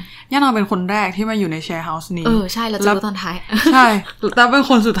มาย่านางเป็นคนแรกที่มาอยู่ในแชร์เฮาส์นี้ใช่เราจะรู้ตอนท้ายใช่แต่เป็น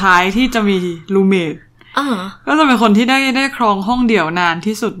คนสุดท้ายที่จะมีรูมเมทก็จะเป็นคนที่ได้ครองห้องเดี่ยวนาน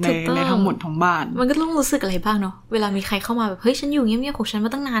ที่สุดในทั้งหมดของบ้านมันก็ต้องรู้สึกอะไรบ้างเนาะเวลามีใครเข้ามาแบบเฮ้ยฉันอยู่เงียบๆของฉันม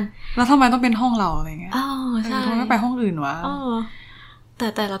าตั้งนานแล้วทำไมต้องเป็นห้องเราอะไรเงี้ยใช่ทำไมไม่ไปห้องอื่นวะ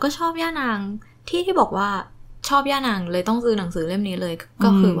แต่เราก็ชอบย่านางที่บอกว่าชอบย่านางเลยต้องซื้อหนังสือเล่มนี้เลยก็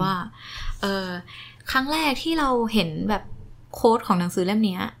คือว่าครั้งแรกที่เราเห็นแบบโค้ดของหนังสือเล่ม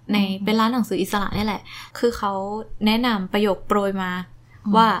นี้ในเป็นร้านหนังสืออิสระนี่แหละคือเขาแนะนำประโยคโปรยมา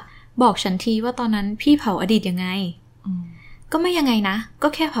ว่าบอกฉันทีว่าตอนนั้นพี่เผาอดีตยังไงก็ไม่ยังไงนะก็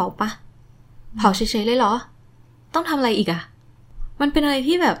แค่เผาปะเผาเฉยๆเลยเหรอต้องทำอะไรอีกอะมันเป็นอะไร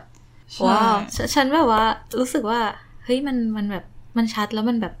ที่แบบว้าวฉันแบบว่ารู้สึกว่าเฮ้ยมันแบบมันชัดแล้ว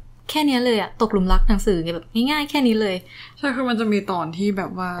มันแบบ แค่นี้เลยอะตกหลุมรักหนังสือไงแบบง่ายๆแค่นี้เลยใช่คือมันจะมีตอนที่แบ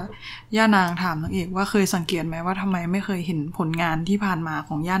บว่าย่านางถามนางเอกว่าเคยสังเกตไหมว่าทำไมไม่เคยเห็นผลงานที่ผ่านมาข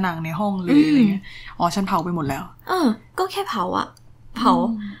องย่านางในห้องเลยอะไรเงี้ยอ๋อฉันเผาไปหมดแล้วก็แค่เผา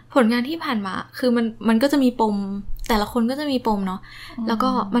ผลงานที่ผ่านมาคือมันก็จะมีปมแต่ละคนก็จะมีปมเนาะแล้วก็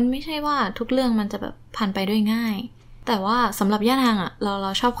มันไม่ใช่ว่าทุกเรื่องมันจะแบบผ่านไปด้วยง่ายแต่ว่าสำหรับย่านางอะเร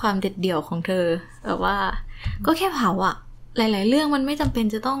าชอบความเด็ดเดี่ยวของเธอแบบว่าก็แค่เผาอะหลายๆเรื่องมันไม่จำเป็น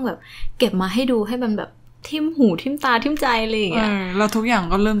จะต้องแบบเก็บมาให้ดูให้มันแบบทิ่มหูทิ่มตาทิ่มใจอะไรอย่างเงี้ยแล้วทุกอย่าง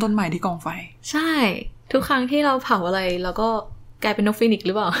ก็เริ่มต้นใหม่ที่กองไฟใช่ทุกครั้งที่เราเผาอะไรเราก็กลายเป็นนกฟีนิกซ์ห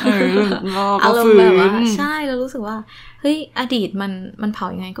รือเปล่าอารมณ์แบบว่าใช่เรารู้สึกว่าเฮ้ยอดีตมันเผา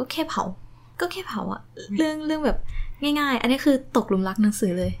ยังไงก็แค่เผาอะเรื่องแบบง่ายๆอันนี้คือตกหลุมรักหนังสื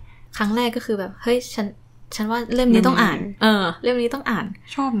อเลยครั้งแรกก็คือแบบเฮ้ยฉันว่าเล่มนี้ต้องอ่านเล่มนี้ต้องอ่าน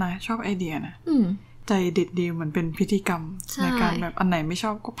ชอบนะชอบไอเดียนะใจเด็ดดีเหมือนเป็นพิธีกรรมในการแบบอันไหนไม่ช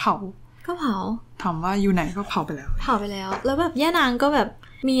อบก็เผาถามว่าอยู่ไหนก็เผาไปแล้วแล้วแบบย่านางก็แบบ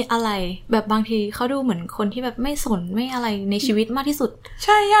มีอะไรแบบบางทีเขาดูเหมือนคนที่แบบไม่สนไม่อะไรในชีวิตมากที่สุดใ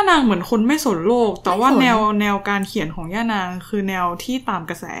ช่ย่านางเหมือนคนไม่สนโลกแต่ว่าแนวการเขียนของย่านางคือแนวที่ตาม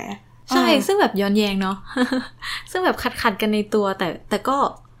กระแสใช่ซึ่งแบบย้อนแย้งเนาะ ซึ่งแบบขัดกันในตัวแต่ก็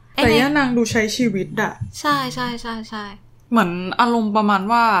แต่ย่านางดูใช้ชีวิตอะใช่เหมือนอารมณ์ประมาณ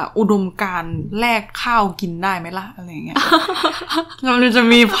ว่าอุดมการณ์แลกข้าวกินได้ไหมล่ะอะไรเงี้ย เราจะ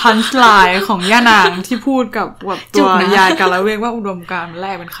มีพันช์ไลน์ของย่านางที่พูดกับตัวยายกาละเวกว่าอุดมการณ์แล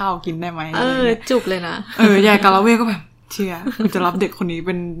กเป็นข้าวกินได้ไหมจุกเลยนะยายกาละเวกก็แบบเชื่อคุณจะรับเด็กคนนี้เ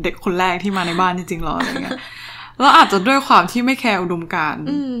ป็นเด็กคนแรกที่มาในบ้านจริงๆหรออะไรเงี้ยแล้วอาจจะด้วยความที่ไม่แคร์อุดมการณ์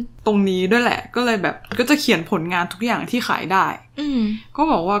ตรงนี้ด้วยแหละก็เลยแบบก็จะเขียนผลงานทุกอย่างที่ขายได้ก็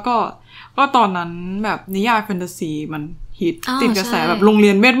บอกว่าก็ตอนนั้นแบบนิยายแฟนตาซีมันฮิตติดกระแสแบบโรงเรี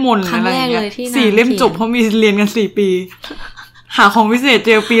ยนเวทมนต์อะไรอย่างเงี้ย4 เล่มจบเพราะมีเรียนกัน4 ปีหาของพิเศษเจ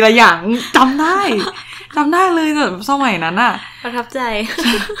อปีละอย่างจำได้เลยแบบสมัยนั้นอะประทับใจ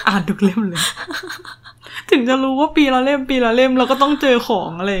อ่านทุกเล่มเลยถึงจะรู้ว่าปีละเล่มเราก็ต้องเจอของ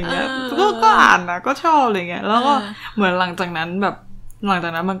อะไรอย่างเงี้ยก็อ่านนะก็ชอบอะไรเงี้ยแล้วก็เหมือนหลังจากนั้น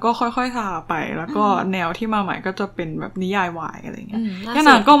มันก็ค่อยๆซาไปแล้วก็แนวที่มาใหม่ก็จะเป็นแบบนิยายวายอะไรเงี้ยย่า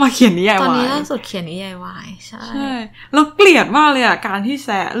นางก็มาเขียนนิยายวายตอนนี้ล่าสุดเขียนนิยายวายใช่แล้วเกลียดมากเลยอ่ะการที่แซ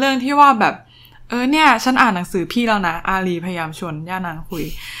ะเรื่องที่ว่าแบบเนี่ยฉันอ่านหนังสือพี่แล้วนะอารีพยายามชวนย่านางคุย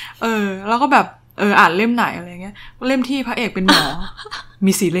แล้วก็แบบอ่านเล่มไหนอะไรเงี้ยเล่มที่พระเอกเป็นหมอ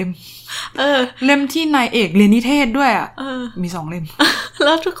มี4 เล่มเล่มที่นายเอกเรียนนิเทศด้วยอ่ะมี2 เล่มแ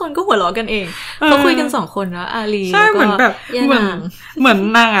ล้วทุกคนก็หัวเราะกันเองเขาคุยกัน2 คนนะอารีใช่เหมือนแบบเหมือน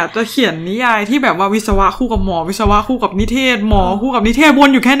นางอ่ะจะเขียนนิยายที่แบบว่าวิศวะคู่กับหมอวิศวะคู่กับนิเทศหมอคู่กับนิเทศวน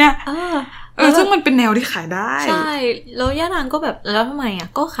อยู่แค่เนี้ยซึ่งมันเป็นแนวที่ขายได้ใช่แล้วย่านางก็แบบแล้วทำไมอ่ะ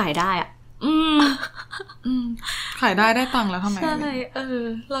ก็ขายได้อ่ะขายได้ตังค์แล้วทำไมใช่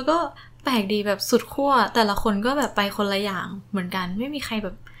แล้วก็แปลกดีแบบสุดขั้วแต่ละคนก็แบบไปคนละอย่างเหมือนกันไม่มีใครแบ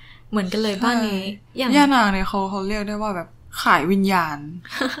บเหมือนกันเลยบ้านนี้อย่างย่านางเนี่ยเขาเรียกได้ว่าแบบขายวิญญาณ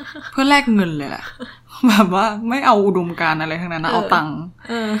เพื่อแลกเงินเลยแหละแบบว่าไม่เอาอุดมการณ์อะไรทั้งนั้นนะเอาตังค์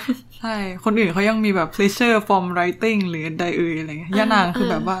ใช่คนอื่นเขายังมีแบบ pleasure from writing หรือใดอะไรเงี้ยย่านางคือ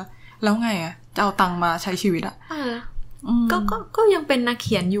แบบว่าแล้วไงอ่ะจะเอาตังค์มาใช้ชีวิตอ่ะก็ยังเป็นนักเ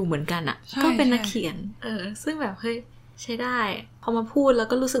ขียนอยู่เหมือนกันอ่ะก็เป็นนักเขียนซึ่งแบบเฮ้ยใช้ได้พอมาพูดแล้ว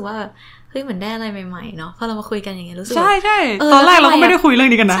ก็รู้สึกว่าเฮ้ยเหมือนได้อะไรใหม่ๆเนาะพอเรามาคุยกันอย่างเงี้ยรู้สึกใช่ตอนแรกเราก็ไม่ได้คุยเรื่อ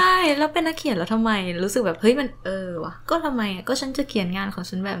งนี้กันนะใช่แล้วเป็นนักเขียนแล้วทำไมรู้สึกแบบเฮ้ยมันวะก็ทำไมอ่ะก็ฉันจะเขียนงานของ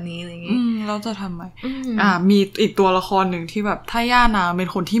ฉันแบบนี้อะไรอย่างเงี้ยเราจะทำไมมีอีกตัวละครหนึ่งที่แบบถ้าย่านางเป็น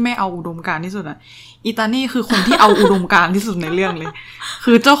คนที่ไม่เอาอุดมการณ์ที่สุดอ่ะอีตานี่คือคนที่เอาอุดมการณ์ที่สุดในเรื่องเลย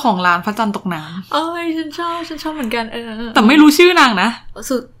คือเจ้าของร้านพระจันทร์ตกน้ำฉันชอบเหมือนกันแต่ไม่รู้ชื่อนางนะ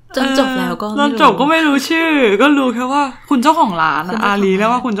สุดจนจบแล้วก็จนจบก็ไม่รู้ชื่อก็รู้แค่ว่าคุณเจ้าของร้านอารีแล้ว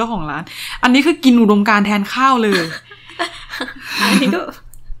ว่าคุณเจ้าของร้านอันนี้คือกินอุดมการณ์แทนข้าวเลยอันนี้ก็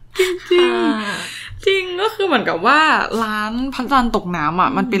จริงก็คือเหมือนกับว่าร้านพระจันทร์ตกน้ำอ่ะ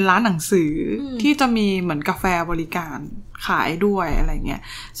มันเป็นร้านหนังสือที่จะมีเหมือนกาแฟบริการขายด้วยอะไรเงี้ย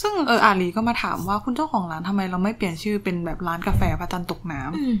ซึ่งอารีก็มาถามว่าคุณเจ้าของร้านทำไมเราไม่เปลี่ยนชื่อเป็นแบบร้านกาแฟพระจันทร์ตกน้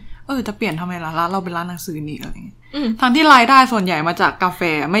ำจะเปลี่ยนทำไมล่ะร้านเราเป็นร้านหนังสือนี่อะไรเงี้ยทั้งที่รายได้ส่วนใหญ่มาจากกาแฟ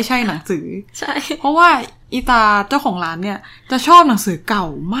ไม่ใช่หนังสือใช่เพราะว่าอีตาเจ้าของร้านเนี่ยจะชอบหนังสือเก่า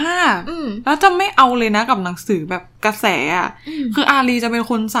มากแล้วจะไม่เอาเลยนะกับหนังสือแบบกระแสอ่ะคืออารีจะเป็น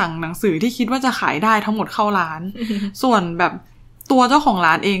คนสั่งหนังสือที่คิดว่าจะขายได้ทั้งหมดเข้าร้านส่วนแบบตัวเจ้าของ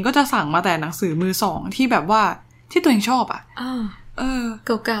ร้านเองก็จะสั่งมาแต่หนังสือมือสองที่แบบว่าที่ตัวเองชอบอ่ะเ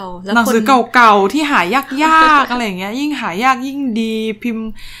ก่าๆหนังสือเก่าๆที่หายากๆอะไรอย่างเงี้ยยิ่งหายากยิ่งดี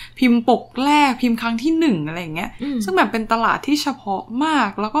พิมพ์ปกแรกพิมพ์ครั้งที่1อะไรอย่างเงี้ยซึ่งแบบเป็นตลาดที่เฉพาะมาก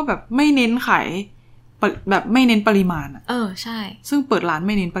แล้วก็แบบไม่เน้นขาย แบบไม่เน้นปริมาณอ่ะใช่ซึ่งเปิดร้านไ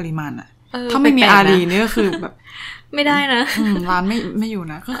ม่เน้นปริมาณอ่ะถ้าไม่มีอารีนี่ก็คือแบบไม่ได้นะร้านไม่อยู่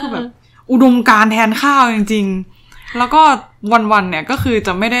นะก็คือแบบอุดมการณ์แทนข้าวจริงๆแล้วก็วันๆเนี่ยก็คือจ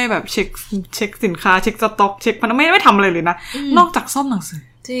ะไม่ได้แบบเช็คสินค้าเช็คสต็อกเช็คมันไม่ทำอะไรเลยนะนอกจากซ่อมหนังสือ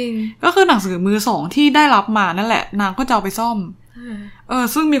จริงก็คือหนังสือมือสองที่ได้รับมานั่นแหละนางก็จะเอาไปซ่อม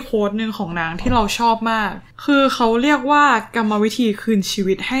ซึ่งมีโค้ดนึงของนางที่เราชอบมากคือเขาเรียกว่ากรรมวิธีคืนชี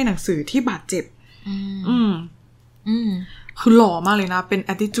วิตให้หนังสือที่บาดเจ็บคือหล่อมากเลยนะเป็น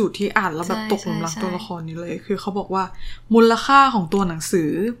attitude ที่อ่านแล้วแบบตกหลุมรักตัวละครนี้เลยคือเขาบอกว่ามูลค่าของตัวหนังสือ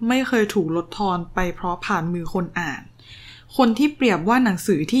ไม่เคยถูกลดทอนไปเพราะผ่านมือคนอ่านคนที่เปรียบว่าหนัง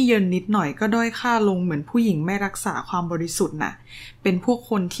สือที่เยินนิดหน่อยก็ด้อยค่าลงเหมือนผู้หญิงไม่รักษาความบริสุทธิ์น่ะเป็นพวก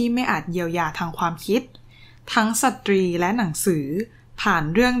คนที่ไม่อาจเยียวยาทางความคิดทั้งสตรีและหนังสือผ่าน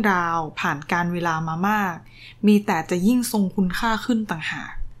เรื่องราวผ่านการเวลามามากมีแต่จะยิ่งทรงคุณค่าขึ้นต่างหา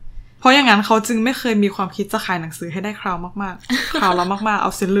กเพราะอย่างนั้นเขาจึงไม่เคยมีความคิดจะขายหนังสือให้ได้คราวมากๆคราวละมากๆเอ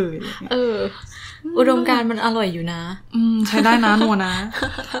าเสียเลยอุดมการณ์มันอร่อยอยู่นะใช้ได้นะนัวนะ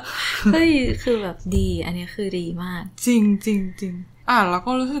เฮ้ยคือแบบดีอันนี้คือดีมากจริงแล้ว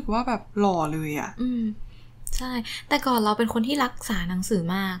ก็รู้สึกว่าแบบหล่อเลยใช่แต่ก่อนเราเป็นคนที่รักษาหนังสือ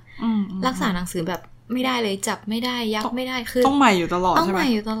มากรักษาหนังสือแบบไม่ได้เลยจับไม่ได้ยับไม่ได้คือต้องใหม่อยู่ตลอดใช่ไหมต้องใหม่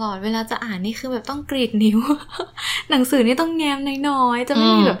อยู่ตลอดเวลาจะอ่านนี่คือแบบต้องกรีดนิ้ว หนังสือนี่ต้องแง้มน้อยๆจะไม่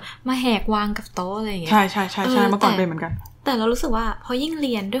มีแบบมาแหกวางกับโต๊ะอะไรอย่างเงี้ยใช่เมื่อก่อนเป็นเหมือนกันแต่เรารู้สึกว่าพอยิ่งเ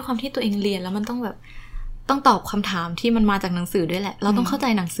รียนด้วยความที่ตัวเองเรียนแล้วมันต้องแบบต้องตอบคำถามที่มันมาจากหนังสือด้วยแหละเราต้องเข้าใจ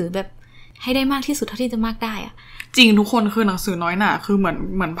หนังสือแบบให้ได้มากที่สุดเท่าที่จะมากได้อะจริงทุกคนคือหนังสือน้อยหน่าคือเห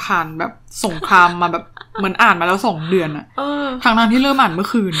มือนผ่านแบบสงครามมาแบบเหมือนอ่านมาแล้ว2 เดือนอะทางที่เริ่มอ่านเมื่อ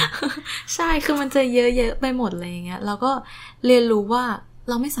คืนใช่คือมันจะเยอะๆไปหมดเลยอย่างเงี้ยเราก็เรียนรู้ว่า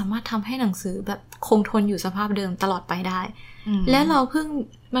เราไม่สามารถทำให้หนังสือแบบคงทนอยู่สภาพเดิมตลอดไปได้และเราเพิ่ง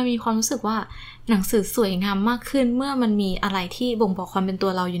มามีความรู้สึกว่าหนังสือสวยงามมากขึ้นเมื่อมันมีอะไรที่บ่งบอกความเป็นตั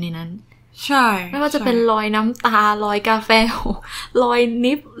วเราอยู่ในนั้นใช่ไม่ว่าจะเป็นรอยน้ำตารอยกาแฟรอย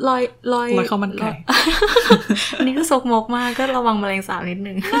นิบรอยข้าวมันไก่ นี่ก็ซกมกมากก็ระวังแมลงสาบนิด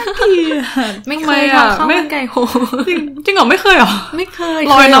นึงไม่เคยทำข้าวมันไก่โหจริงเหรอไม่เคยเหรอไม่เคย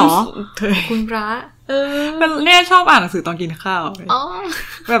รอยน้ำคุณพระเป็นเนี่ยชอบอ่านหนังสือตอนกินข้าว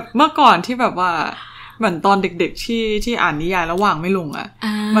แบบเมื่อก่อนที่แบบว่าเหมือนตอนเด็กๆที่อ่านนิยายแล้ววางไม่ลงอ่ะ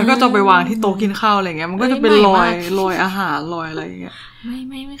มันก็จะไปวางที่โต๊ะกินข้าวอะไรเงี้ยมันก็จะเป็นรอยอาหารรอยอะไรอย่างเงี้ยไ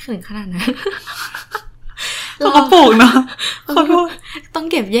ม่ถึงขนาดนั้นเราก็ปลูกนะขอโทษต้อง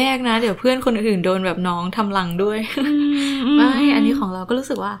เก็บแยกนะเดี๋ยวเพื่อนคนอื่นโดนแบบน้องทำหลังด้วยไม่อันนี้ของเราก็รู้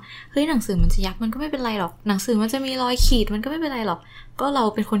สึกว่าเฮ้ยหนังสือมันจะยับมันก็ไม่เป็นไรหรอกหนังสือมันจะมีรอยขีดมันก็ไม่เป็นไรหรอกก็เรา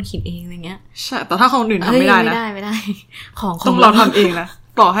เป็นคนขีดเองอะไรเงี้ยใช่แต่ถ้าคนอื่นทำไม่ได้นะไม่ได้ของต้องเราทำเองนะ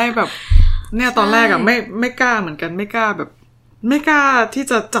ต่อให้แบบเนี่ยตอนแรกอะไม่กล้าเหมือนกันไม่กล้าที่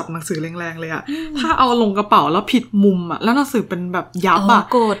จะจับหนังสือแรงๆเลยอะถ้าเอาลงกระเป๋าแล้วผิดมุมอะแล้วหนังสือเป็นแบบยับอะ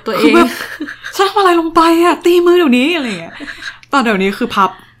โกรธตัวเองฉันทำอะไรลงไปอะตีมือเดี๋ยวนี้อะไรเงี้ยตอนเดี๋ยวนี้คือพั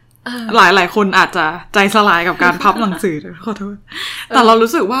บหลายคนอาจจะใจสลายกับการพับหนังสือขอโทษแต่เรา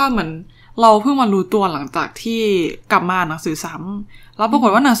รู้สึกว่าเหมือนเราเพิ่งมารู้ตัวหลังจากที่กลับมาอ่านหนังสือซ้ำแล้วปรากฏ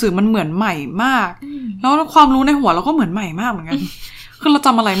ว่าหนังสือมันเหมือนใหม่มากแล้วความรู้ในหัวเราก็เหมือนใหม่มากเหมือนกันคือเราจ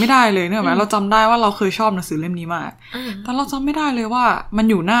ำอะไรไม่ได้เลยเนี่ยไหมเราจำได้ว่าเราเคยชอบหนังสือเล่มนี้มากแต่เราจำไม่ได้เลยว่ามัน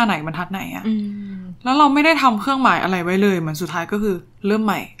อยู่หน้าไหนบรรทัดไหนอะแล้วเราไม่ได้ทำเครื่องหมายอะไรไว้เลยเหมือนสุดท้ายก็คือเริ่มใ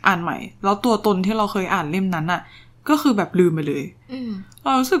หม่อ่านใหม่แล้วตัวตนที่เราเคยอ่านเล่มนั้นอะก็คือแบบลืมไปเลยเร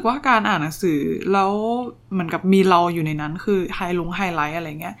ารู้สึกว่าการอ่านหนังสือแล้วเหมือนกับมีเราอยู่ในนั้นคือไฮไลท์อะไร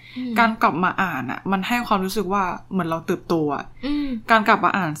เงี้ยการกลับมาอ่านอ่ะมันให้ความรู้สึกว่าเหมือนเราเติบโตอ่ะการกลับม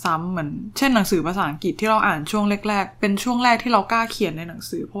าอ่านซ้ำเหมือนเช่นหนังสือภาษาอังกฤษที่เราอ่านช่วงแรกๆเป็นช่วงแรกที่เรากล้าเขียนในหนัง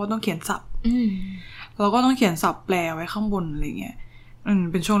สือเพราะว่าต้องเขียนศัพท์เราก็ต้องเขียนศัพท์แปลไว้ข้างบนอะไรเงี้ย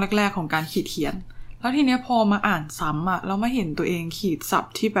เป็นช่วงแรกๆของการขีดเขียนแล้วทีเนี้ยพอมาอ่านซ้ำอ่ะเรามาเห็นตัวเองขีดศัพ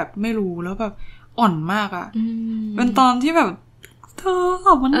ท์ที่แบบไม่รู้แล้วแบบอ่อนมากอ่ะเป็นตอนที่แบบเธ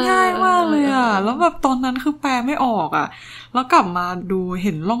อมันง่ายมากเลยอ่ะแล้วแบบตอนนั้นคือแปลไม่ออกอ่ะแล้วกลับมาดูเ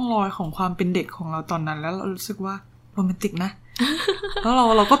ห็นร่องรอยของความเป็นเด็กของเราตอนนั้นแล้วเรารู้สึกว่าโรแมนติกนะแล้ว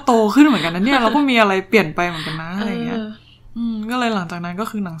เราก็โตขึ้นเหมือนกันนะเนี่ยเราก็มีอะไรเปลี่ยนไปเหมือนกันนะอะไรเงี้ยก็เลยหลังจากนั้นก็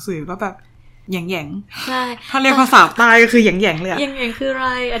คือหนังสือก็แบบแหย่งๆใช่ถ้าเรียกภาษาใต้ก็คือแหย่งๆเลยอ่ะแหย่งๆคืออะไร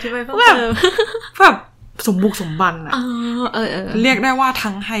อธิบายเพิ่มเติมแบบสมบุกสมบันอ่ะเรียกได้ว่า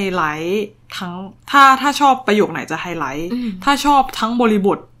ทั้งไฮไลท์ทั้งถ้าชอบประโยคไหนจะไฮไลท์ถ้าชอบทั้งบริบ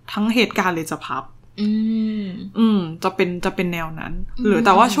ททั้งเหตุการณ์เลยจะพับจะเป็นแนวนั้นหรือแ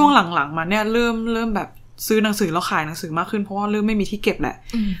ต่ว่าช่วงหลังๆมาเนี่ยเริ่มแบบซื้อหนังสือแล้วขายหนังสือมากขึ้นเพราะว่าเริ่มไม่มีที่เก็บแหละ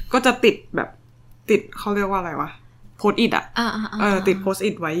ก็จะติดเขาเรียกว่าอะไรวะ โพสต์อิทอ่ะติดโพสต์อิ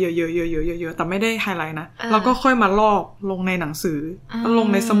ทไว้เยอะๆๆๆๆแต่ไม่ได้ไฮไลท์นะแล้วก็ค่อยมาลอกลงในหนังสือแล้วลง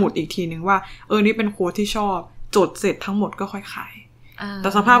ในสมุดอีกทีนึงว่านี่เป็นโค้ดที่ชอบจดเสร็จทั้งหมดก็ค่อยขายแต่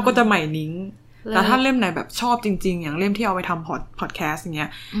สภาพก็จะใหม่นิ้งแต่ถ้าเล่มไหนแบบชอบจริงๆอย่างเล่มที่เอาไปทำพอดแคสต์อย่างเงี้ย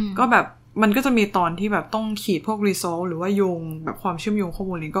ก็แบบมันก็จะมีตอนที่แบบต้องขีดพวก result หรือว่าโยงแบบความเชื่อมโยงข้อ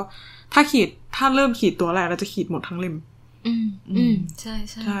มูลนี้ก็ถ้าเริ่มขีดตัวแรกเราจะขีดหมดทั้งเล่มใช่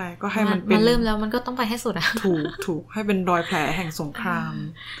ใช่ใช่ก็ให้มันเป็นมันเริ่มแล้วมันก็ต้องไปให้สุดอะถูกให้เป็นรอยแผลแห่งสงคราม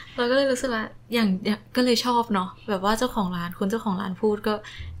เราก็เลยรู้สึกว่าอย่างก็เลยชอบเนาะแบบว่าเจ้าของร้านคุณเจ้าของร้านพูดก็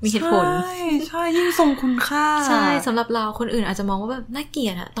มีเหตุผลใช่ยิ่งทรงคุณค่าใช่สำหรับเราคนอื่นอาจจะมองว่าแบบน่าเกลี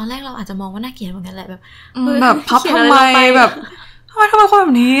ยดอะตอนแรกเราอาจจะมองว่าน่าเกลียดเหมือนกันแหละแบบพับทำไมแบบทำไมคนแบ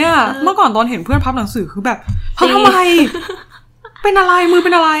บนี้อะเมื่อก่อนตอนเห็นเพื่อนพับหนังสือคือแบบพับทำไมเป็นอะไรมือเ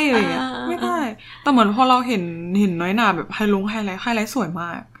ป็นอะไรอะไรอย่างเงี้ยไม่ได้แต่เหมือนพอเราเห็นน้อยหนาแบบไฮไลท์สวยม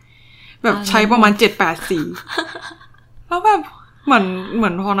ากแบบใช้ประมาณ 7-8 สีแล้วแบบเหมื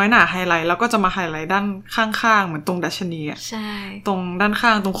อนพอน้อยหนาไฮไลท์แล้วก็จะมาไฮไลท์ด้านข้างๆเหมือนตรงดัชนีอ่ะใช่ตรงด้านข้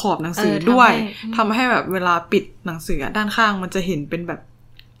างตรงขอบหนังสือด้วยทำให้แบบเวลาปิดหนังสือด้านข้างมันจะเห็นเป็นแบบ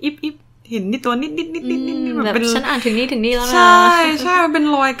อิบเห็นนี่ตัวนิดแบบเป็นฉันอ่านถึงนี่แล้วนะใช่เป็น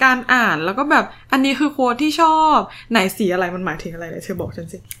รอยการอ่านแล้วก็แบบอันนี้คือโค้ดที่ชอบไหนสีอะไรมันหมายถึงอะไรเลยเธอบอกฉัน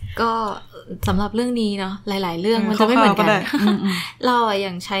สิก็สำหรับเรื่องนี้เนาะหลายๆเรื่องมันจะไม่เหมือนกันเราอ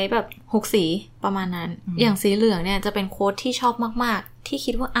ย่างใช้แบบ6สีประมาณนั้นอย่างสีเหลืองเนี่ยจะเป็นโค้ดที่ชอบมากๆที่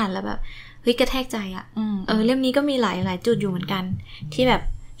คิดว่าอ่านแล้วแบบเฮ้ยกระแทกใจอ่ะเล่มนี้ก็มีหลายจุดอยู่เหมือนกันที่แบบ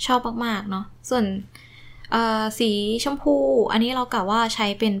ชอบมากๆเนาะส่วนสีชมพูอันนี้เรากะว่าใช้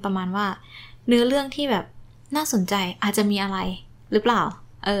เป็นประมาณว่าเนื้อเรื่องที่แบบน่าสนใจอาจจะมีอะไรหรือเปล่า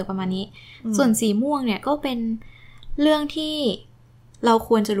ประมาณนี้ส่วนสีม่วงเนี่ยก็เป็นเรื่องที่เราค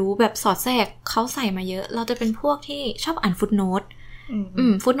วรจะรู้แบบสอดแทรกเขาใส่มาเยอะเราจะเป็นพวกที่ชอบอ่านฟุตโนต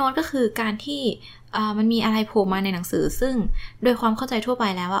ฟุตโนตก็คือการที่มันมีอะไรโผล่มาในหนังสือซึ่งโดยความเข้าใจทั่วไป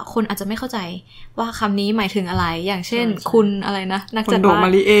แล้วอะคนอาจจะไม่เข้าใจว่าคำนี้หมายถึงอะไรอย่างเช่นคุณอะไรนะนักจัดบ้านคนโดมา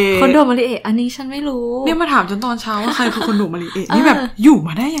ริเอะอันนี้ฉันไม่รู้เนี่ยมาถามจนตอนเช้าว่าใครคือคนโดมาริเอะนี่แบบอยู่ม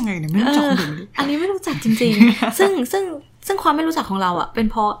าได้ยังไงเนี่ยไม่รู้จักคนโดมาริเอะอันนี้ไม่รู้จักจริงๆซึ่งความไม่รู้จักของเราอะเป็น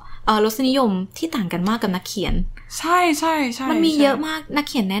เพราะรสนิยมที่ต่างกันมากกับนักเขียนใช่ใช่ใช่มันมีเยอะมากนัก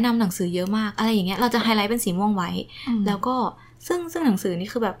เขียนแนะนำหนังสือเยอะมากอะไรอย่างเงี้ยเราจะไฮไลท์เป็นสีม่วงไว้แล้วก็ซึ่งหนังสือนี่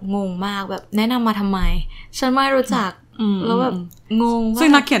คือแบบงงมากแบบแนะนำมาทำไมฉันไม่รู้จักแล้วแบบงงซึ่ง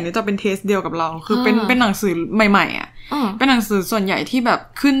นักเขียนนี่จะเป็นเทสเดียวกับเราคือเป็นหนังสือใหม่ๆอ่ะเป็นหนังสือส่วนใหญ่ที่แบบ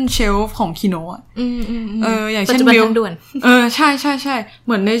ขึ้นเชลฟ์ของคิโนะอย่างเช่นมิลใช่ใช่ใช่เห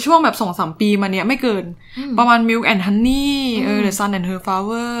มือนในช่วงแบบ 2-3 ปีมาเนี้ยไม่เกินประมาณ Milk and Honey The Sun and Her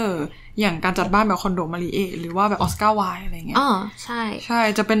Flower อย่างการจัดบ้านแบบคอนโดมาริเอะหรือว่าแบบออสการ์ไวอะไรเงี้ยใช่ใช่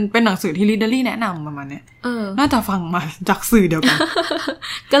จะเป็นหนังสือที่ลีดเดอรี่แนะนำประมาณเนี้ยน่าจะฟังมาจากสื่อเดียวกัน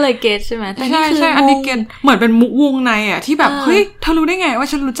ก็เลยเก็ตใช่ไหมแต่นี่คืออันนี้เก็ตเหมือนเป็นมุกวงในอ่ะที่แบบเฮ้ยเธอรู้ได้ไงว่า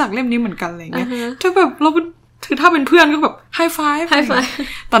ฉันรู้จักเล่มนี้เหมือนกันอะไรเงี้ยเธอแบบเราถือถ้าเป็นเพื่อนก็แบบไฮไฟว์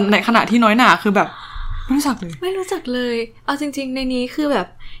แต่ในขณะที่น้อยหนาคือแบบไม่รู้จักเลยเอาจริงๆในนี้คือแบบ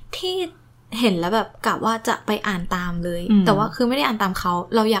ที่เห็นแล้วแบบกะว่าจะไปอ่านตามเลยแต่ว่าคือไม่ได้อ่านตามเขา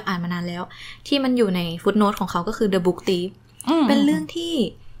เราอยากอ่านมานานแล้วที่มันอยู่ในฟุตโนตของเขาก็คือ The Book Thief เป็นเรื่องที่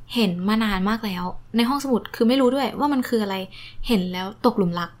เห็นมานานมากแล้วในห้องสมุดคือไม่รู้ด้วยว่ามันคืออะไรเห็นแล้วตกหลุ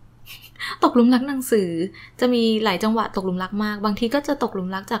มรักหนังสือจะมีหลายจังหวะตกหลุมรักมากบางทีก็จะตกหลุม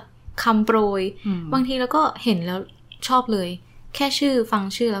รักจากคำโปรยบางทีแล้วก็เห็นแล้วชอบเลยแค่ชื่อฟัง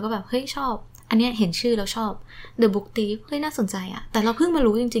ชื่อแล้วก็แบบเฮ้ยชอบอันเนี้ยเห็นชื่อแล้วชอบ The Book Thief เฮ้ยน่าสนใจอะแต่เราเพิ่งมา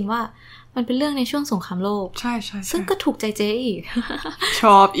รู้จริงๆว่ามันเป็นเรื่องในช่วงสงครามโลกใช่ซึ่งก็ถูกใจเจ๊อีกช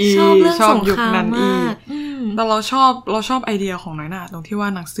อบเรื่องสงครามมากแต่เราชอบไอเดียของน้อยหน่าตรงที่ว่า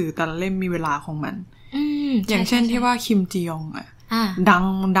หนังสือแต่ละเล่มมีเวลาของมันอย่างเช่นที่ว่าคิมจียองอ่ะ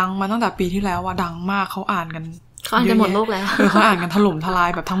ดังมาตั้งแต่ปีที่แล้วว่าดังมากเขาอ่านกันหมดโลกแล้วเขาอ่านกันถล่มทลาย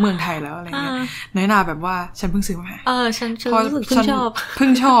แบบทั้งเมืองไทยแล้วอะไรเงี้ยน้อยหน่าแบบว่าฉันเพิ่งซื้อมาฉันรู้สึกเพิ่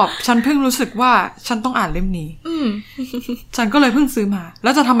งชอบฉันเพิ่งรู้สึกว่าฉันต้องอ่านเล่มนี้ฉันก็เลยเพิ่งซื้อมาแล้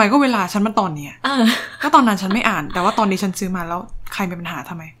วจะทำไมก็เวลาฉันมันตอนเนี้ยก็ตอนนั้นฉันไม่อ่านแต่ว่าตอนนี้ฉันซื้อมาแล้วใครมีปัญหา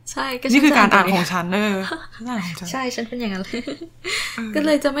ทำไมใช่ก็นี่คือการอ่านของฉันฉันอ่านของฉันใช่ฉันเป็นอย่างนั้นเลยก็เล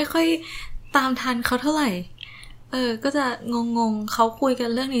ยจะไม่ค่อยตามทันเขาเท่าไหร่ก็จะงงเขาคุยกัน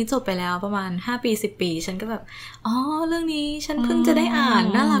เรื่องนี้จบไปแล้วประมาณ5 ปี10 ปีฉันก็แบบเรื่องนี้ฉันเพิ่งจะได้อ่าน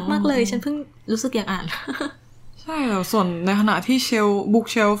น่ารักมากเลยฉันเพิ่งรู้สึกอยากอ่านใช่แล้วส่วนในขณะที่บุ๊ก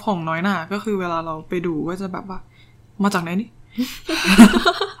เชลฟ์ของน้อยหน่าก็คือเวลาเราไปดูก็จะแบบว่ามาจากไหนนี่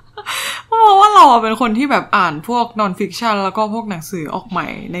เพราะว่าเราเป็นคนที่แบบอ่านพวกนอนฟิกชันแล้วก็พวกหนังสือออกใหม่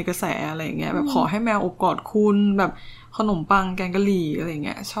ในกระแสอะไรอย่างเงี้ยแบบขอให้แมวอบกอดคุณแบบ ขนมปังแกงกะหรี่อะไรเ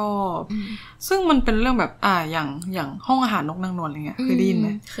งี้ยชอบซึ่งมันเป็นเรื่องแบบอย่างห้องอาหารนกนางนวลอะไรเงี้ยเคยได้ยินไหม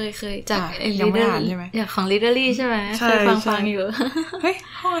เคยจากยังไม่อ่านใช่ไหมอย่างของ Literary ใช่ไหมเคยฟังอยู่เฮ้ย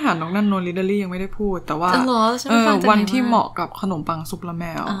ห้องอาหารนกนางนวล Literary ยังไม่ได้พูดแต่ว่าวันที่เหมาะกับขนมปังซุปละแม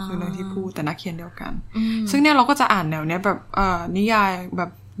วคือเรื่องที่พูดแต่นักเขียนเดียวกันซึ่งเนี่ยเราก็จะอ่านแนวเนี้ยแบบนิยายแบ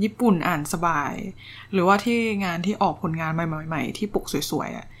บญี่ปุ่นอ่านสบายหรือว่าที่งานที่ออกผลงานใหม่ๆที่ปกสวย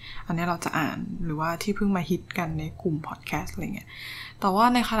ๆอ่ะอันนี้เราจะอ่านหรือว่าที่เพิ่งมาฮิตกันในกลุ่มพอดแคสต์อะไรเงี้ยแต่ว่า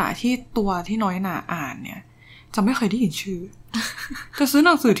ในขณะที่ตัวที่น้อยหนาอ่านเนี่ยจะไม่เคยได้ยินชื่อ จะซื้อห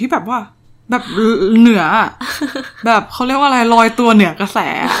นังสือที่แบบว่าแบบเหนือแบบเขาเรียกว่าอะไรลอยตัวเหนือกระแส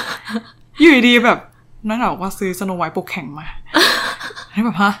อยู่ดีแบบน้อยหนาบอกว่าซื้อสโนไวท์ปกแข็งมาให้แบ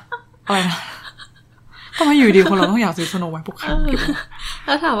บฮะอะไรนะทำไมอยู่ดีคนเราต้องอยากซื้อสโนไวท์ปกแข็งแ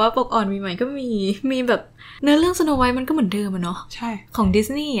ล้วถามว่าปกอ่อนมีไหมก็มีแบบเนื้อเรื่องสโนไวท์มันก็เหมือนเดิมอะเนาะใช่ของดิส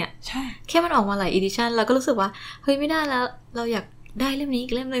นีย์อ่ะใช่แค่มันออกมาหลายอีดิชั่นเราก็รู้สึกว่าเฮ้ยไม่ได้แล้วเราอยากได้เล่มนี้อี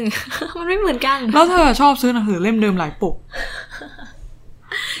กเล่มนึง มันไม่เหมือนกันแล้วเธอชอบซื้อหนังสือเล่มเดิมหลายปก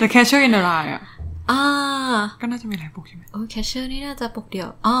แต่ Catcher in the Rye อ่ะก็น่าจะมีหลายปกใช่ไหมCatcher นี่น่าจะปกเดียว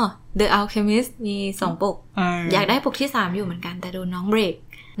The Alchemist มี2ปกอยากได้ปกที่3อยู่เหมือนกันแต่โดนน้องเบรก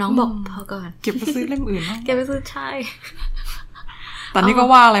น้องบอกพอก่อนเก็บไปซื้อเล่มอื่นบ้างเก็บไปซื้อใช่ตอนนี้ก็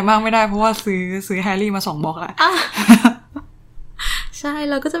ว่าอะไรมากไม่ได้เพราะว่าซื้อแฮร์รี่มา2บล็อกแล้วใช่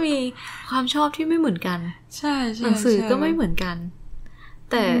เราก็จะมีความชอบที่ไม่เหมือนกันใช่หนังสือก็ไม่เหมือนกัน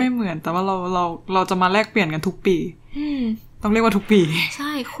แต่ไม่เหมือนแต่ว่าเราจะมาแลกเปลี่ยนกันทุกปีต้องเรียกว่าทุกปีใ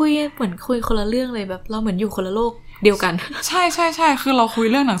ช่คุยเหมือนคุยคนละเรื่องเลยแบบเราเหมือนอยู่คนละโลกเดียวกันใช่ใช่ใช่คือเราคุย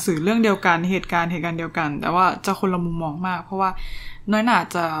เรื่องหนังสือเรื่องเดียวกันเหตุการณ์เดียวกันแต่ว่าจะคนละมุมมองมากเพราะว่าน้อยหน่า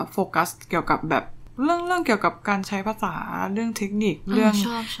จะโฟกัสเกี่ยวกับแบบเรื่องเกี่ยวกับการใช้ภาษาเรื่องเทคนิคเรื่อง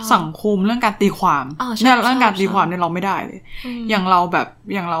สังคมเรื่องการตีความเนี่ยเรื่องการตีความเนี่ยเราไม่ได้เลยอย่างเร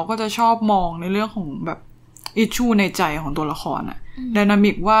าก็จะชอบมองในเรื่องของแบบอิชชูในใจของตัวละครอะไดนา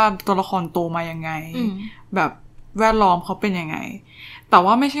มิกว่าตัวละครโตมายังไงแบบแวดล้อมเขาเป็นยังไงแต่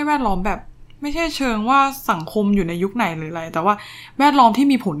ว่าไม่ใช่แวดล้อมแบบไม่ใช่เชิงว่าสังคมอยู่ในยุคไหนหรืออะไรแต่ว่าแวดล้อมที่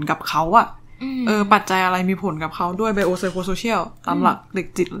มีผลกับเขาอะปัจจัยอะไรมีผลกับเขาด้วยไบโอไซโคโซเชียลตามหลักเด็ก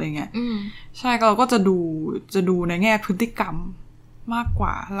จิตอะไรเงี้ยใช่เราก็จะดูในแง่พฤติกรรมมากก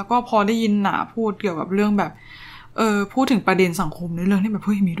ว่าแล้วก็พอได้ยินหนาพูดเกี่ยวกับเรื่องแบบพูดถึงประเด็นสังคมในเรื่องที่แบบเ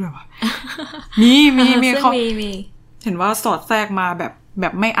ฮ้ยมีด้วยวะมีเขาเห็นว่าสอดแทรกมาแบ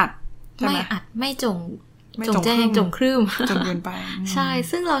บไม่อัดใช่ไหมไม่อัดไม่จงแจ้งจงครึ่มจนเกินไปใช่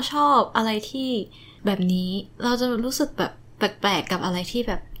ซึ่งเราชอบอะไรที่แบบนี้เราจะรู้สึกแบบแปลกๆกับอะไรที่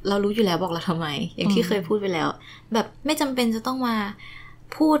แบบเรารู้อยู่แล้วบอกเราทำไมอย่างที่เคยพูดไปแล้วแบบไม่จำเป็นจะต้องมา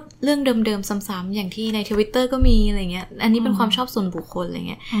พูดเรื่องเดิมๆซ้ำๆอย่างที่ใน Twitter ก็มีอะไรเงี้ยอันนี้เป็นความชอบส่วนบุคคลอะไร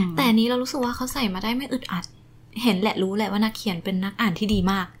เงี้ยแต่อันนี้เรารู้สึกว่าเขาใส่มาได้ไม่อึดอัดเห็นแหละรู้แหละว่านักเขียนเป็นนักอ่านที่ดี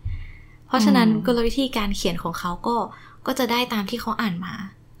มากเพราะฉะนั้นกลวิธีการเขียนของเขาก็จะได้ตามที่เขาอ่านมา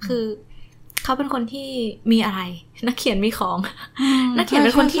คือเขาเป็นคนที่มีอะไรนักเขียนมีของนักเขียนเ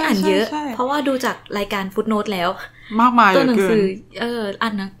ป็นคนที่อ่านเยอะเพราะว่าดูจากรายการฟุตโนตแล้วมากมายตัวหนังสืออ่า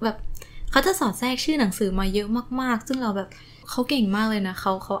นนะแบบเขาจะสอดแทรกชื่อหนังสือมาเยอะมากๆซึ่งเราแบบเขาเก่งมากเลยนะเ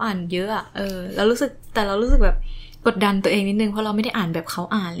ขาอ่านเยอะอ่ะเรารู้สึกแบบกดดันตัวเองนิดนึงเพราะเราไม่ได้อ่านแบบเขา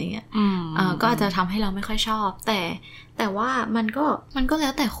อ่านอะไรเงี้ยก็อาจจะทำให้เราไม่ค่อยชอบแต่ว่ามันก็แล้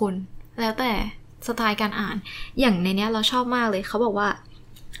วแต่คนแล้วแต่สไตล์การอ่านอย่างในเนี้ยเราชอบมากเลยเขาบอกว่า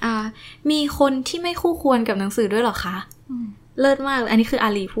มีคนที่ไม่คู่ควรกับหนังสือด้วยหรอคะเลิศมากอันนี้คืออา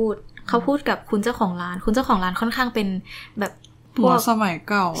ลีพูดเขาพูดกับคุณเจ้าของร้านคุณเจ้าของร้านค่อนข้างเป็นแบบพวกสมัย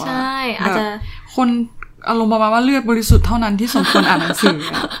เก่าใช่อาจจะคนอารมณ์ประมาณว่าเลือดบริสุทธิ์เท่านั้นที่สมควรอ่านหนังสือ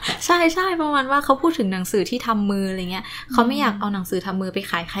ใช่ใช่ประมาณว่าเขาพูดถึงหนังสือที่ทำมืออะไรเงี้ยเขาไม่อยากเอาหนังสือทำมือไป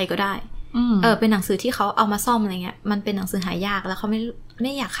ขายใครก็ได้เป็นหนังสือที่เขาเอามาซ่อมอะไรเงี้ยมันเป็นหนังสือหายากแล้วเขาไ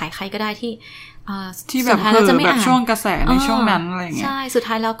ม่อยากขายใครก็ได้ที่แบบแบบช่วงกระแสในช่วงนั้นอะไรเงี้ยใช่สุด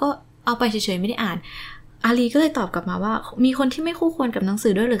ท้ายแล้วก็เอาไปเฉยๆไม่ได้อ่านอาลีก็เลยตอบกลับมาว่ามีคนที่ไม่คู่ควรกับหนังสื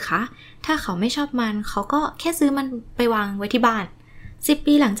อด้วยหรือคะถ้าเขาไม่ชอบมันเขาก็แค่ซื้อมันไปวางไว้ที่บ้าน10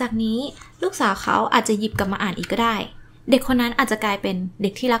 ปีหลังจากนี้ลูกสาวเขาอาจจะหยิบกลับมาอ่านอีกก็ได้เด็กคนนั้นอาจจะกลายเป็นเด็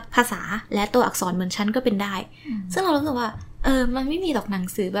กที่รักภาษาและตัวอักษรเหมือนฉันก็เป็นได้ซึ่งเรารู้สึกว่ามันไม่มีหรอกหนัง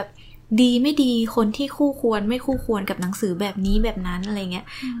สือแบบดีไม่ดีคนที่คู่ควรไม่คู่ควรกับหนังสือแบบนี้แบบนั้นอะไรเงี้ย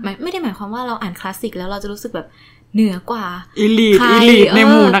ไม่ได้หมายความว่าเราอ่านคลาสสิกแล้วเราจะรู้สึกแบบเหนือกว่าอีลีทใน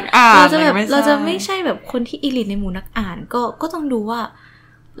หมู่นักอ่านเราจะไม่ใช่แบบคนที่อีลีทในหมู่นักอ่านก็ต้องดูว่า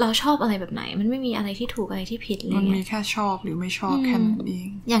เราชอบอะไรแบบไหนมันไม่มีอะไรที่ถูกอะไรที่ผิดเลยมันมีแค่ชอบหรือไม่ชอบแค่นั้นเอง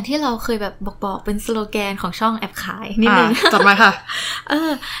อย่างที่เราเคยแบบบอกเป็นสโลแกนของช่องแอปขายนิดนึงจัดมาค่ะ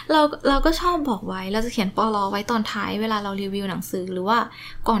เราก็ชอบบอกไว้เราจะเขียนปลไว้ตอนท้ายเวลาเรารีวิวหนังสือหรือว่า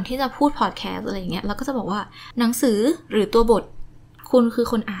ก่อนที่จะพูดพอดแคสต์อะไรอย่างเงี้ยเราก็จะบอกว่าหนังสือหรือตัวบทคุณคือ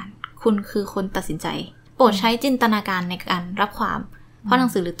คนอ่านคุณคือคนตัดสินใจป รดใช้จินตนาการในการรับความเพราะหนั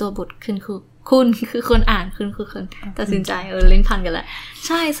งสือหรือตัวบทคุณคือคนอ่านคุณคือคนตัดสินใจเล่นพันกันแหละใ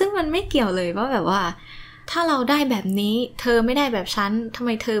ช่ซึ่งมันไม่เกี่ยวเลยว่าแบบว่าถ้าเราได้แบบนี้เธอไม่ได้แบบฉันทำไม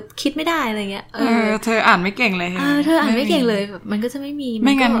เธอคิดไม่ได้อะไรเงี้ยเธออ่านไม่เก่งเลยเธออ่านไม่เก่งเลยแบบมันก็จะไม่มีไ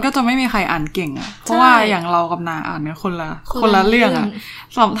ม่งั้นก็จะไม่มีใครอ่านเก่งอ่ะเพราะว่าอย่างเรากับนาอ่านเนี่ยคนละเรื่องอ่ะ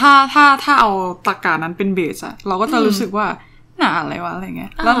ถ้าเอาตรรกะนั้นเป็นเบสอ่ะเราก็จะรู้สึกว่าน่าอ่านอะไรวะอะไรเงี้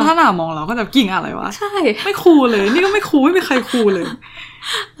ยแล้วถ้านามองเราก็จะกิ่งอ่านอะไรวะใช่ไม่คูลเลยนี่ก็ไม่คูลไม่มีใครคูลเลย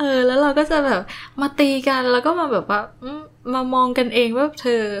แล้วเราก็จะแบบมาตีกันแล้วก็มาแบบว่ามามองกันเองว่าเธ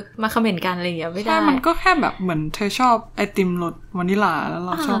อมาคอมเมนต์กันอะไรอย่างเงี้ยไม่ได้ใช่มันก็แค่แบบเหมือนเธอชอบไอติมรสวานิลลาแล้วเร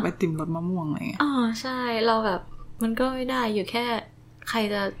าชอบไอติมรสมะม่วงอะไรเงี้ยใช่เราแบบมันก็ไม่ได้อยู่แค่ใคร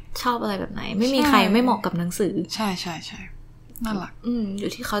จะชอบอะไรแบบไหนไม่มีใครไม่เหมาะกับหนังสือใช่น่ารักอ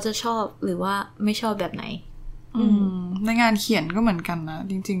ยู่ที่เขาจะชอบหรือว่าไม่ชอบแบบไหนในงานเขียนก็เหมือนกันนะ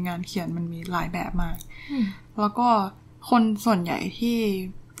จริงๆงานเขียนมันมีหลายแบบมากแล้วก็คนส่วนใหญ่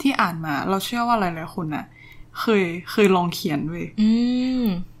ที่อ่านมาเราเชื่อว่าหลายๆคนน่ะเคยลองเขียนด้วย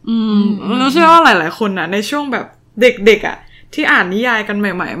เราเชื่อว่าหลายๆคนน่ะในช่วงแบบเด็กๆอ่ะที่อ่านนิยายกันใ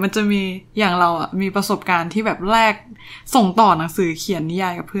หม่ๆมันจะมีอย่างเราอ่ะมีประสบการณ์ที่แบบแรกส่งต่อหนังสือเขียนนิยา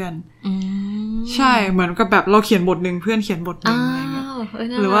ยกับเพื่อนใช่เหมือนกับแบบเราเขียนบทนึงเพื่อนเขียนบทนึงอะไรเงี้ย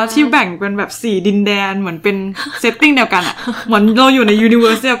หรือว่าที่แบ่งเป็นแบบ4ดินแดนเหมือนเป็นเซตติ้งเดียวกันอ่ะเหมือนเราอยู่ในยูนิเวอ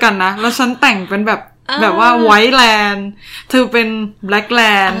ร์สเดียวกันนะแล้วฉันแต่งเป็นแบบว่าไวท์แลนด์เธอเป็นแบล็กแล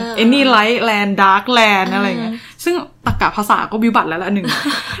นด์ไอ้นี่ไลท์แลนด์ดาร์กแลนด์อะไรเงี้ยซึ่งตรรกะภาษาก็วิบัติแล้วละหนึ่ง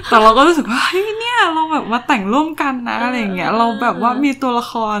แต่เราก็รู้สึกว่าเฮ้ยเนี่ยเราแบบมาแต่งร่วมกันนะอะไรเงี้ยเราแบบว่ามีตัวละ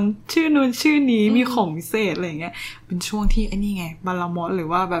ครชื่อนู้นชื่อนี้มีของพิเศษอะไรเงี้ยเป็นช่วงที่ไอ้นี่ไงบาลามอสหรือ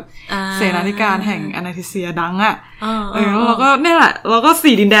ว่าแบบเสนาธิการแห่งอนาทิเซียดังอ่ะแล้วเราก็เนี่ยแหละเราก็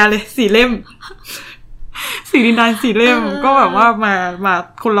4ดินแดนเลย4เล่ม4ดินแดน4เล่มก็แบบว่ามา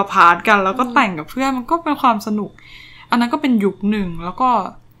คนละพาร์ทกันแล้วก็แต่งกับเพื่อนมันก็เป็นความสนุกอันนั้นก็เป็นยุคหนึ่งแล้วก็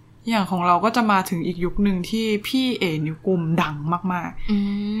อย่างของเราก็จะมาถึงอีกยุคหนึ่งที่พี่เอ๋นิ้วกลมดังมาก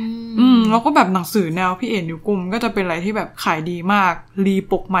ๆแล้วก็แบบหนังสือแนวพี่เอ๋นิ้วกลมก็จะเป็นอะไรที่แบบขายดีมากรี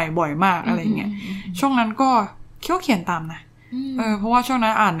ปกใหม่บ่อยมากอะไรเงี้ยช่วงนั้นก็เขียนตามนะเพราะว่าช่วงนั้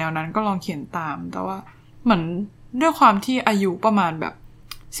นอ่านแนวนั้นก็ลองเขียนตามแต่ว่าเหมือนด้วยความที่อายุประมาณแบบ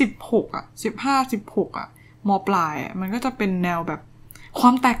16อ่ะ15-16อ่ะม.ปลายอ่ะมันก็จะเป็นแนวแบบควา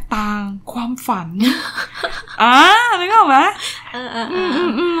มแตกต่างความฝันนึกออกไหม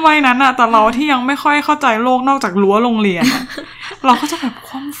วัยนั้นอะแต่เราที่ยังไม่ค่อยเข้าใจโลกนอกจากรั้วโรงเรียนเราก็จะแบบ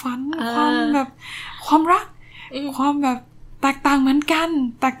ความฝันความแบบความรักความแบบแตกต่างเหมือนกัน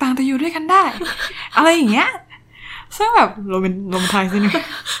แตกต่างแต่อยู่ด้วยกันได้อะไรอย่างเงี้ยซึ่งแบบเราเป็นลมไทยสินึง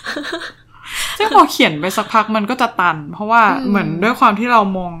ซึ่งพอเขียนไปสักพักมันก็จะตันเพราะว่าเหมือนด้วยความที่เรา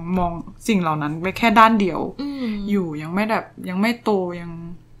มองสิ่งเหล่านั้นไปแค่ด้านเดียวอยู่ยังไม่แบบยังไม่โต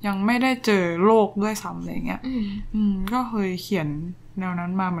ยังไม่ได้เจอโลกด้วยซ้ำอะไรเงี้ยก็เคยเขียนแนวนั้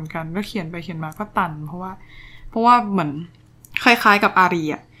นมาเหมือนกันก็เขียนไปเขียนมาก็ตันเพราะว่าเหมือนคล้ายๆกับอารี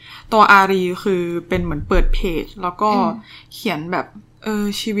อ่ะตัวอารีคือเป็นเหมือนเปิดเพจแล้วก็เขียนแบบ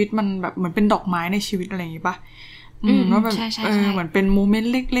ชีวิตมันแบบเหมือนเป็นดอกไม้ในชีวิตอะไรอย่างงี้ป่ะว่าแบบเหมือนเป็นโมเมน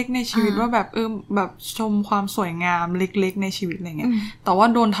ต์เล็กๆในชีวิตว่าแบบแบบชมความสวยงามเล็กๆในชีวิตอะไรเงี้ยแต่ว่า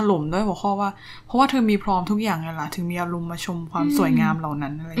โดนถล่มด้วยหัวข้อว่าเพราะว่าเธอมีพร้อมทุกอย่างไงล่ะถึงมีอารมณ์มาชมความสวยงามเหล่า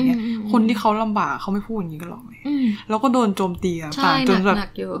นั้นอะไรเงี้ยคนที่เขาลำบากเขาไม่พูดอย่างนี้กันหรอกแล้วก็โดนโจมตีต่างจนแบบ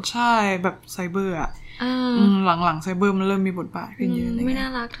ใช่แบบไซเบอร์อ่ะหลังๆไซเบอร์มันเริ่มมีบทบาทขึ้นเยอะเลยไม่น่า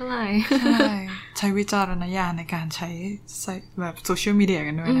รักเท่าไหร่ใช้วิจารณญาณในการใช้แบบโซเชียลมีเดีย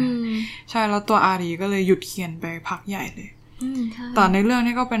กันด้วยนะใช่แล้วตัวอารีก็เลยหยุดเขียนไปพักใหญ่เลยแต่ในเรื่อง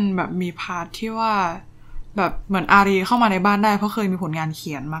นี้ก็เป็นแบบมีพาร์ทที่ว่าแบบเหมือนอารีเข้ามาในบ้านได้เพราะเคยมีผลงานเ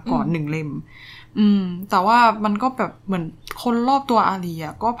ขียนมาก่อน1 เล่มแต่ว่ามันก็แบบเหมือนคนรอบตัวอารีอ่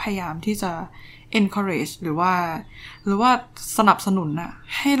ะก็พยายามที่จะencourage หรือว่าสนับสนุนน่ะ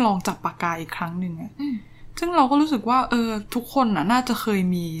ให้ลองจับปากกาอีกครั้งหนึ่งอ่ะซึ่งเราก็รู้สึกว่าทุกคนน่ะน่าจะเคย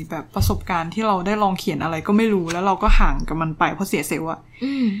มีแบบประสบการณ์ที่เราได้ลองเขียนอะไรก็ไม่รู้แล้วเราก็ห่างกับมันไปเพราะเสียเซลล์อ่ะ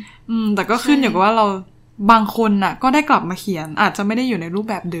แต่ก็ขึ้นอยู่กับว่าเราบางคนน่ะก็ได้กลับมาเขียนอาจจะไม่ได้อยู่ในรูป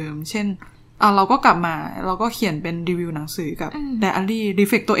แบบเดิมเช่นเราก็กลับมาเราก็เขียนเป็นรีวิวหนังสือกับไดอารี่รี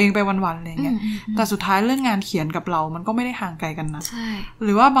เฟกตัวเองไปวันๆอะไรเงี้ยแต่สุดท้ายเรื่องงานเขียนกับเรามันก็ไม่ได้ห่างไกลกันนะห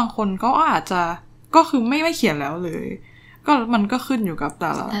รือว่าบางคนก็อาจจะก็คือไม่เขียนแล้วเลยก็มันก็ขึ้นอยู่กับแต่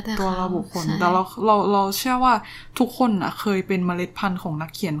ละตัวเราบุคคลแต่เราเชื่อว่าทุกคนน่ะเคยเป็นเมล็ดพันธุ์ของนั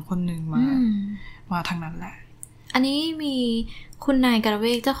กเขียนคนนึงมาทั้งนั้นแหละอันนี้มีคุณนายกระเว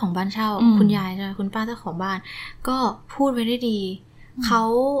กเจ้าของบ้านเช่าคุณยายใช่ไหมคุณป้าเจ้าของบ้านก็พูดไว้ได้ดี เข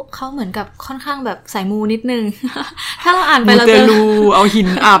าเหมือนกับค่อนข้างแบบสายมูนิดนึง ถ้าเราอ่านไปเราจะรู้เอาหิน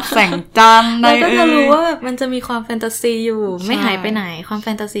อาบแสงจันทร์เราก็จะรู้ว่าแบบมันจะมีความแฟนตาซีอยู่ไม่หายไปไหนความแฟ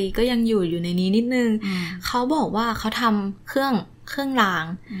นตาซีก็ยังอยู่ในนี้นิดนึงเขาบอกว่าเขาทำเครื่องราง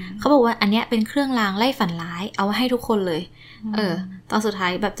เขาบอกว่าอันเนี้ยเป็นเครื่องรางไล่ฝันร้ายเอาไว้ให้ทุกคนเลยตอนสุดท้า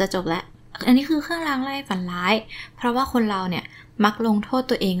ยแบบจะจบแล้วอันนี้คือเครื่องรางไล่ฝันร้ายเพราะว่าคนเราเนี่ยมักลงโทษ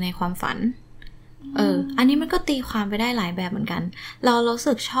ตัวเองในความฝันอันนี้มันก็ตีความไปได้หลายแบบเหมือนกันเรารู้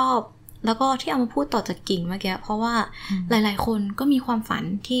สึกชอบแล้วก็ที่เอามาพูดต่อจากกิ่งเมื่อกี้เพราะว่าหลายๆคนก็มีความฝัน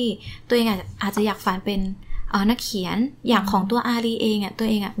ที่ตัวเองอาจจะอยากฝันเป็นนักเขียนอย่างของตัวอารีเองตัว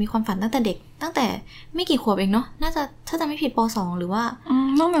เองมีความฝันตั้งแต่เด็กตั้งแต่ไม่กี่ขวบเองเนาะน่าจะถ้าจะไม่ผิดป.2 หรือว่า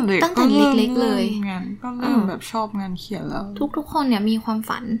ตั้งแต่เล็กๆเลยงานก็เริ่มแบบชอบงานเขียนแล้วทุกคนเนี่ยมีความ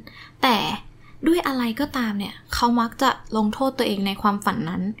ฝันแต่ด้วยอะไรก็ตามเนี่ยเขามักจะลงโทษตัวเองในความฝัน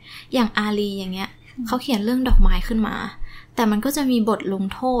นั้นอย่างอารีอย่างเงี้ยเขาเขียนเรื่องดอกไม้ขึ้นมาแต่มันก็จะมีบทลง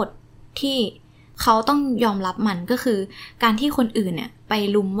โทษที่เขาต้องยอมรับมันก็คือการที่คนอื่นเนี่ยไป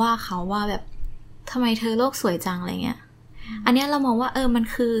ลุมว่าเขาว่าแบบทำไมเธอโลกสวยจังอะไรเงี้ยอันนี้เรามองว่ามัน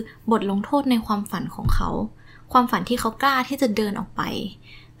คือบทลงโทษในความฝันของเขาความฝันที่เขากล้าที่จะเดินออกไป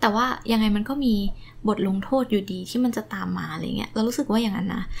แต่ว่ายังไงมันก็มีบทลงโทษอยู่ดีที่มันจะตามมาอะไรเงี้ยเรารู้สึกว่าอย่างนั้น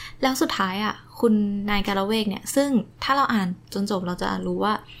นะแล้วสุดท้ายคุณนายกาลเวกเนี่ยซึ่งถ้าเราอ่านจนจบเราจะรู้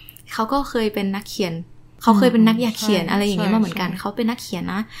ว่าเขาก็เคยเป็นนักเขียนเขาเคยเป็นนักอยากเขียนอะไรอย่างเงี้ยมาเหมือนกันเขาเป็นนักเขียน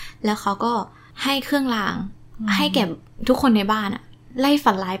นะแล้วเขาก็ให้เครื่องรางให้แก่ทุกคนในบ้านไล่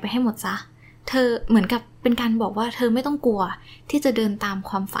ฝันร้ายไปให้หมดซะเธอเหมือนกับเป็นการบอกว่าเธอไม่ต้องกลัวที่จะเดินตาม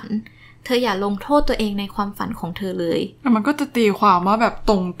ความฝันเธออย่าลงโทษตัวเองในความฝันของเธอเลยแต่มันก็จะตีความว่าแบบ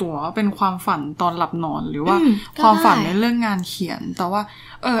ตรงตัวเป็นความฝันตอนหลับนอนหรือว่าความฝันในเรื่องงานเขียนแต่ว่า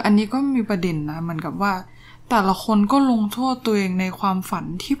อันนี้ก็มีประเด็นนะเหมือนกับว่าแต่ละคนก็ลงโทษตัวเองในความฝัน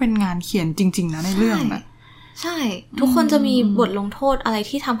ที่เป็นงานเขียนจริงๆนะในเรื่องนะใช่ทุกคนจะมีบทลงโทษอะไร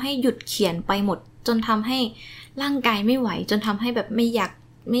ที่ทำให้หยุดเขียนไปหมดจนทำให้ร่างกายไม่ไหวจนทำให้แบบไม่อย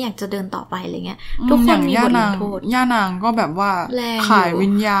ากจะเดินต่อไปอะไรเงี้ยทุกคนมีบทลงโทษย่านางก็แบบว่าขายวิ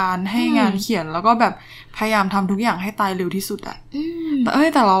ญญาณให้งานเขียนแล้วก็แบบพยายามทำทุกอย่างให้ตายเร็วที่สุดแ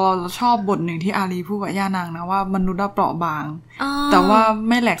ต่เราชอบบทหนึ่งที่อารีพูดกับย่านางนะว่ามนุษย์เปราะบางแต่ว่า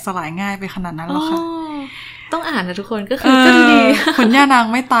ไม่แหลกสลายง่ายไปขนาดนั้นหรอกค่ะต้องอ่านนะทุกคนก็คือก็ดีคุณย่านาง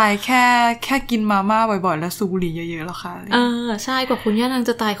ไม่ตายแค่กินมาม่าบ่อยๆแล้วสูบบุหรี่เยอะๆแล้วค่ะใช่กว่าคุณย่านาง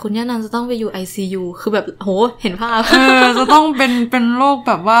จะตายคุณย่านางจะต้องไปอยู่ ICU คือแบบโหเห็นภาพจะต้องเป็นโรค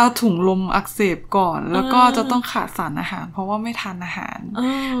แบบว่าถุงลมอักเสบก่อนแล้วก็จะต้องขาดสารอาหารเพราะว่าไม่ทานอาหาร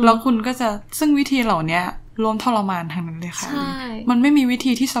แล้วคุณก็จะซึ่งวิธีเหล่านี้รวมทรมานทางนั้นเลยค่ะมันไม่มีวิ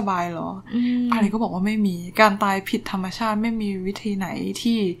ธีที่สบายหรออะไรก็บอกว่าไม่มีการตายผิดธรรมชาติไม่มีวิธีไหน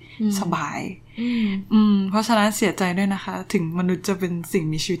ที่สบายเพราะฉะนั้นเสียใจด้วยนะคะถึงมนุษย์จะเป็นสิ่ง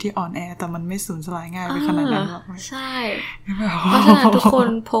มีชีวิตที่อ่อนแอแต่มันไม่สูญสลายง่ายไปขนาดนั้นหรอกใช่เพราะฉะนั้นทุกคน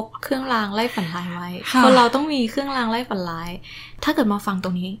พกเครื่องรางไล่ฝันร้ายไว้คนเราต้องมีเครื่องรางไล่ฝันร้ายถ้าเกิดมาฟังตร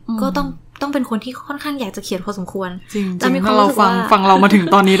งนี้ก็ต้องเป็นคนที่ค่อนข้างอยากจะเขียนพอสมควรจริงๆถ้าเราฟังเรามาถึง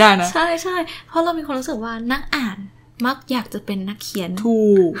ตอนนี้ได้นะใช่เพราะเรามีความรู้สึกว่านักอ่านมักอยากจะเป็นนักเขียนถู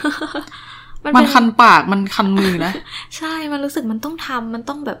กมันคันปากมันคันมือนะใช่มันรู้สึกมันต้องทำมัน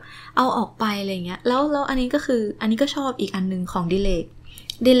ต้องแบบเอาออกไปอะไรเงี้ยแล้วอันนี้ก็คืออันนี้ก็ชอบอีกอันนึงของดิเ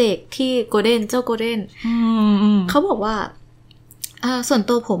ลกที่โกลเด้นเจ้าโกลเด้นเขาบอกว่าส่วน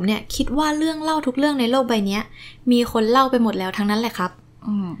ตัวผมเนี่ยคิดว่าเรื่องเล่าทุกเรื่องในโลกใบนี้มีคนเล่าไปหมดแล้วทั้งนั้นแหละครับ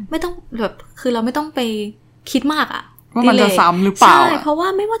ไม่ต้องแบบคือเราไม่ต้องไปคิดมากว่ามันจะซ้ำหรือเปล่าใช่เพราะว่า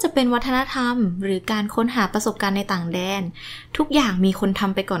ไม่ว่าจะเป็นวัฒนธรรมหรือการค้นหาประสบการณ์ในต่างแดนทุกอย่างมีคนท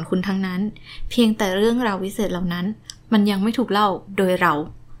ำไปก่อนคุณทั้งนั้นเพียงแต่เรื่องราววิเศษเหล่านั้นมันยังไม่ถูกเล่าโดยเรา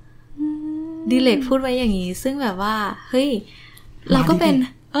ดิเลกพูดไว้อย่างนี้ซึ่งแบบว่าเฮ้ยเราก็เป็น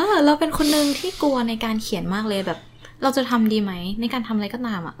เราเป็นคนนึงที่กลัวในการเขียนมากเลยแบบเราจะทำดีไหมในการทำอะไรก็ต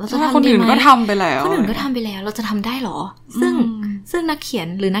ามเราจะทำดีไหมคนอื่นก็ทำไปแล้วคนอื่นก็ทำไปแล้วเราจะทำได้หรอซึ่งนักเขียน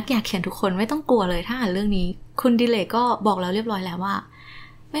หรือนักอยากเขียนทุกคนไม่ต้องกลัวเลยถ้าอ่านเรื่องนี้คุณดิเลกก็บอกแล้วเรียบร้อยแล้วว่า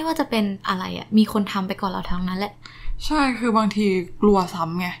ไม่ว่าจะเป็นอะไรมีคนทำไปก่อนเราทั้งนั้นแหละใช่คือบางทีกลัวซ้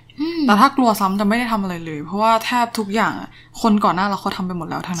ำไงแต่ถ้ากลัวซ้ำจะไม่ได้ทำอะไรเลยเพราะว่าแทบทุกอย่างคนก่อนหน้าเราเขาทำไปหมด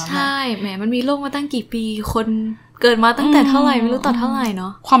แล้วทั้งนั้นใช่แหมมันมีโลกมาตั้งกี่ปีคนเกิดมาตั้งแต่เท่าไหร่ไม่รู้ต่อเท่าไหร่เนา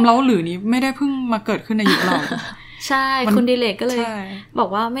ะความเล้าหรือนี้ไม่ได้เพิ่งมาเกิดขึ้นในยุคเราใช่คุณดิเลกก็เลยบอก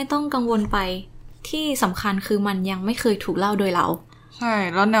ว่าไม่ต้องกังวลไปที่สำคัญคือมันยังไม่เคยถูกเล่าโดยเราใช่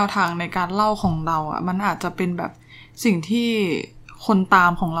แล้วแนวทางในการเล่าของเรามันอาจจะเป็นแบบสิ่งที่คนตา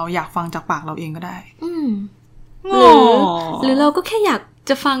มของเราอยากฟังจากปากเราเองก็ได้หรือเราก็แค่อยาก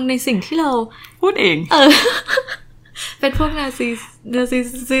จะฟังในสิ่งที่เราพูดเองเป็นพวกนาซิ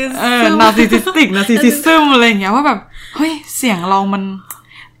ซึมอะไรอย่างเงี้ยว่าแบบเฮ้ยเสียงเรามัน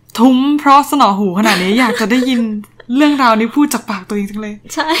ทุ้มเพราะสนอหูขนาดนี้อยากจะได้ยิน เรื่องราวนี้พูดจากปากตัวเองจังเลย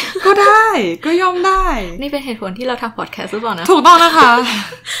ใช่ก็ได้ก็ย่อมได้นี่เป็นเหตุผลที่เราทำพอดแคสต์หรือเปล่านะถูกต้องนะคะ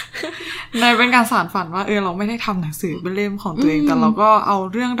ในเป็นการสานฝันว่าเราไม่ได้ทำหนังสือเป็นเล่มของตัวเองแต่เราก็เอา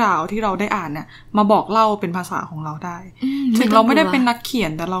เรื่องราวที่เราได้อ่านเนี่ยมาบอกเล่าเป็นภาษาของเราได้ถึงเราไม่ได้เป็นนักเขีย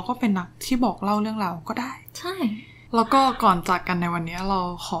นแต่เราก็เป็นนักที่บอกเล่าเรื่องราวก็ได้ใช่แล้วก็ก่อนจากกันในวันนี้เรา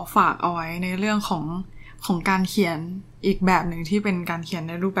ขอฝากเอาไว้ในเรื่องของการเขียนอีกแบบหนึ่งที่เป็นการเขียน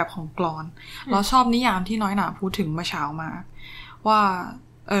ในรูปแบบของกลอนเราชอบนิยามที่น้อยหนาพูดถึงเมื่อเช้ามาว่า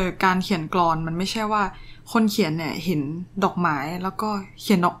การเขียนกลอนมันไม่ใช่ว่าคนเขียนเนี่ยเห็นดอกไม้แล้วก็เ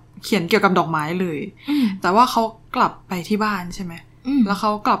ขียนเกี่ยวกับดอกไม้เลยแต่ว่าเขากลับไปที่บ้านใช่ไหมแล้วเข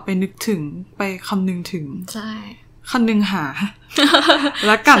ากลับไปนึกถึงไปคำนึงถึงใช่คำนึงหา แ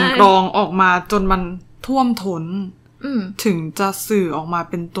ละกั่นกรองออกมาจนมันท่วมท้นถึงจะสื่อออกมา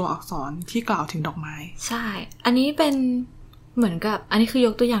เป็นตัวอักษรที่กล่าวถึงดอกไม้ใช่อันนี้เป็นเหมือนกับอันนี้คือย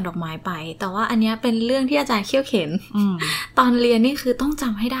กตัวอย่างดอกไม้ไปแต่ว่าอันนี้เป็นเรื่องที่อาจารย์เขี่ยวเข็นตอนเรียนนี่คือต้องจ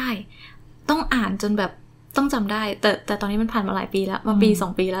ำให้ได้ต้องอ่านจนแบบต้องจำได้แต่ตอนนี้มันผ่านมาหลายปีแล้วมาปี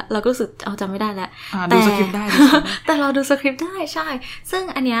2ปีแล้วเราก็รู้สึกเอาจำไม่ได้แล้วดูสคริปต์ได้ แต่เราดูสคริปต์ได้ใช่ซึ่ง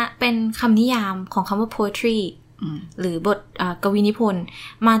อันนี้เป็นคำนิยามของคำว่า poetry หรือบทกวีนิพนธ์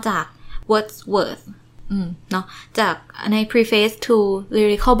มาจาก Wordsworthเนาะจากใน preface to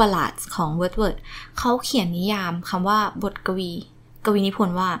lyrical ballads ของ Wordsworth เขาเขียนนิยามคำว่าบทกวีนิพน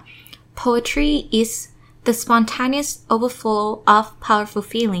ธ์ว่า poetry is the spontaneous overflow of powerful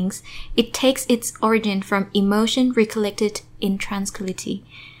feelings. It takes its origin from emotion recollected in tranquility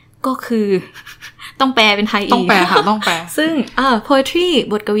ก็คือต้องแปลเป็นไทยอีกต้องแปลค่ะต้องแปลซึ่งpoetry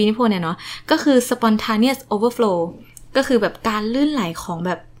บทกวีนิพนธ์เนี่ยเนาะก็คือ spontaneous overflow ก็คือแบบการลื่นไหลของแ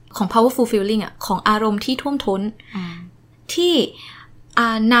บบของ powerful feeling อะของอารมณ์ที่ท่วมท้นที่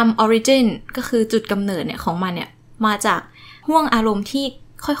นำ origin ก็คือจุดกำเนิดเนี่ยของมันเนี่ยมาจากห่วงอารมณ์ที่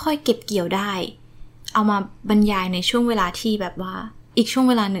ค่อยๆเก็บเกี่ยวได้เอามาบรรยายในช่วงเวลาที่แบบว่าอีกช่วง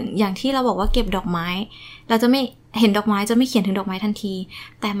เวลาหนึ่งอย่างที่เราบอกว่าเก็บดอกไม้เราจะไม่เห็นดอกไม้จะไม่เขียนถึงดอกไม้ทันที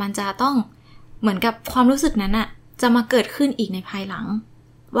แต่มันจะต้องเหมือนกับความรู้สึกนั้นอะจะมาเกิดขึ้นอีกในภายหลัง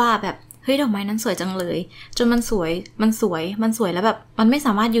ว่าแบบเฮ้ยดอกไม้นั้นสวยจังเลยจนมันสวยแล้วแบบมันไม่ส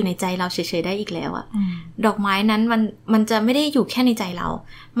ามารถอยู่ในใจเราเฉยๆได้อีกแล้วอะดอกไม้นั้นมันจะไม่ได้อยู่แค่ในใจเรา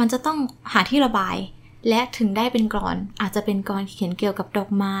มันจะต้องหาที่ระบายและถึงได้เป็นกลอนอาจจะเป็นกลอนเขียนเกี่ยวกับดอก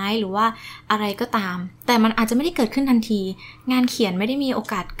ไม้หรือว่าอะไรก็ตามแต่มันอาจจะไม่ได้เกิดขึ้นทันทีงานเขียนไม่ได้มีโอ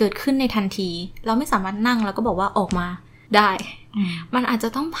กาสเกิดขึ้นในทันทีเราไม่สามารถนั่งแล้วก็บอกว่าออกมาได้มันอาจจะ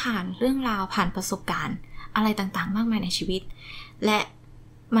ต้องผ่านเรื่องราวผ่านประสบการณ์อะไรต่างๆมากมายในชีวิตและ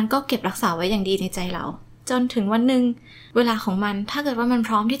มันก็เก็บรักษาไว้อย่างดีในใจเราจนถึงวันนึงเวลาของมันถ้าเกิดว่ามันพ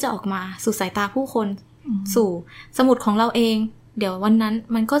ร้อมที่จะออกมาสู่สายตาผู้คนสู่สมุดของเราเองเดี๋ยววันนั้น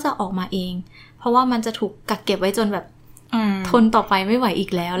มันก็จะออกมาเองเพราะว่ามันจะถูกกักเก็บไว้จนแบบทนต่อไปไม่ไหวอี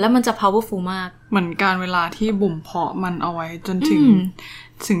กแล้วมันจะ powerful มากเหมือนการเวลาที่บ่มเพาะมันเอาไว้จนถึ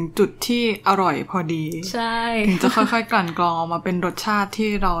งจุดที่อร่อยพอดีใช่ถึงจะค่อยๆกลั่นกรองออกมาเป็นรสชาติที่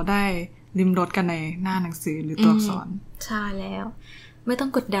เราได้ลิ้มรสกันในหน้าหนังสือหรือตัวอักษรใช่แล้วไม่ต้อ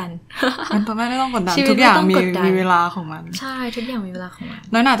งกดดันมันไม่ต้องกดดันทุกอย่างมีเวลาของมันใช่ทุกอย่างมีเวลาของมัน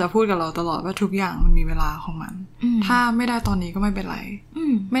น้อยน่าจะพูดกับเราตลอดว่าทุกอย่างมันมีเวลาของมันถ้าไม่ได้ตอนนี้ก็ไม่เป็นไร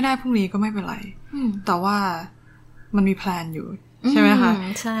ไม่ได้พรุ่งนี้ก็ไม่เป็นไรแต่ว่ามันมีแพลนอยู่ใช่ไหมคะ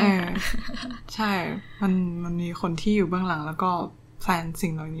ใช่ใช่มันมีคนที่อยู่เบื้องหลังแล้วก็แพลนสิ่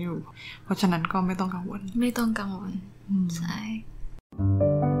งเหล่านี้อยู่เพราะฉะนั้นก็ไม่ต้องกังวลใช่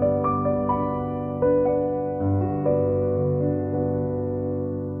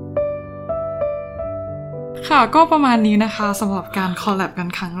ค่ะก็ประมาณนี้นะคะสำหรับการคอลแลบกัน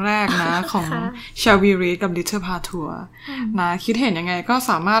ครั้งแรกนะ ของ Shall We Read กับ Literpatour นะคิดเห็นยังไงก็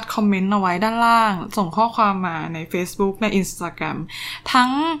สามารถคอมเมนต์เอาไว้ด้านล่างส่งข้อความมาใน Facebook ใน Instagram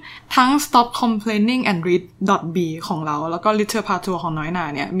ทั้ง StopComplainingAndRead.b ของเราแล้วก็ Literpatour ของน้อยหนา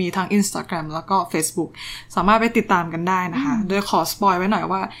เนี่ยมีทั้ง Instagram แล้วก็ Facebook สามารถไปติดตามกันได้นะคะโดยขอสปอยไว้หน่อย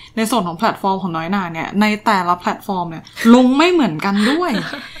ว่าในส่วนของแพลตฟอร์มของน้อยหนาเนี่ยในแต่ละแพลตฟอร์มเนี่ยลงไม่เหมือนกันด้วย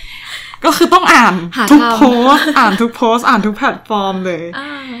ก็คือต้องอ่านทุกโพสอ่านทุกโพสอ่านทุกแพลตฟอร์มเลย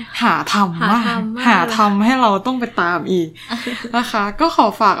หาทำมากหาทำให้เราต้องไปตามอีกนะคะก็ขอ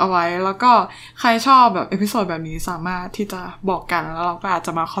ฝากเอาไว้แล้วก็ใครชอบแบบเอพิโซดแบบนี้สามารถที่จะบอกกันแล้วเราก็อาจจ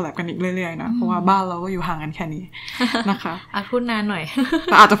ะมาคอลแลบกันอีกเรื่อยๆนะเพราะว่าบ้านเราก็อยู่ห่างกันแค่นี้นะคะอาจพูดนานหน่อยแ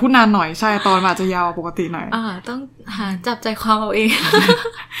ต่อาจจะพูดนานหน่อยใช่ตอนมันอาจจะยาวปกติหน่อยต้องหาจับใจความเอาเอง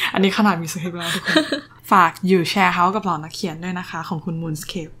อันนี้ขนาดมีสคริปต์แล้วทุกคนฝากอยู่แชร์เฮาส์กับเหล่านักเขียนด้วยนะคะของคุณ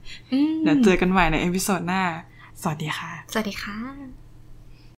Moonscape เดี๋ยวเจอกันใหม่ในเอพิโซดหน้าสวัสดีค่ะสวัสดีค่ะ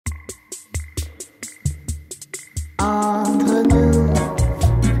Entre nous,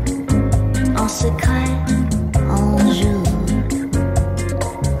 on se craint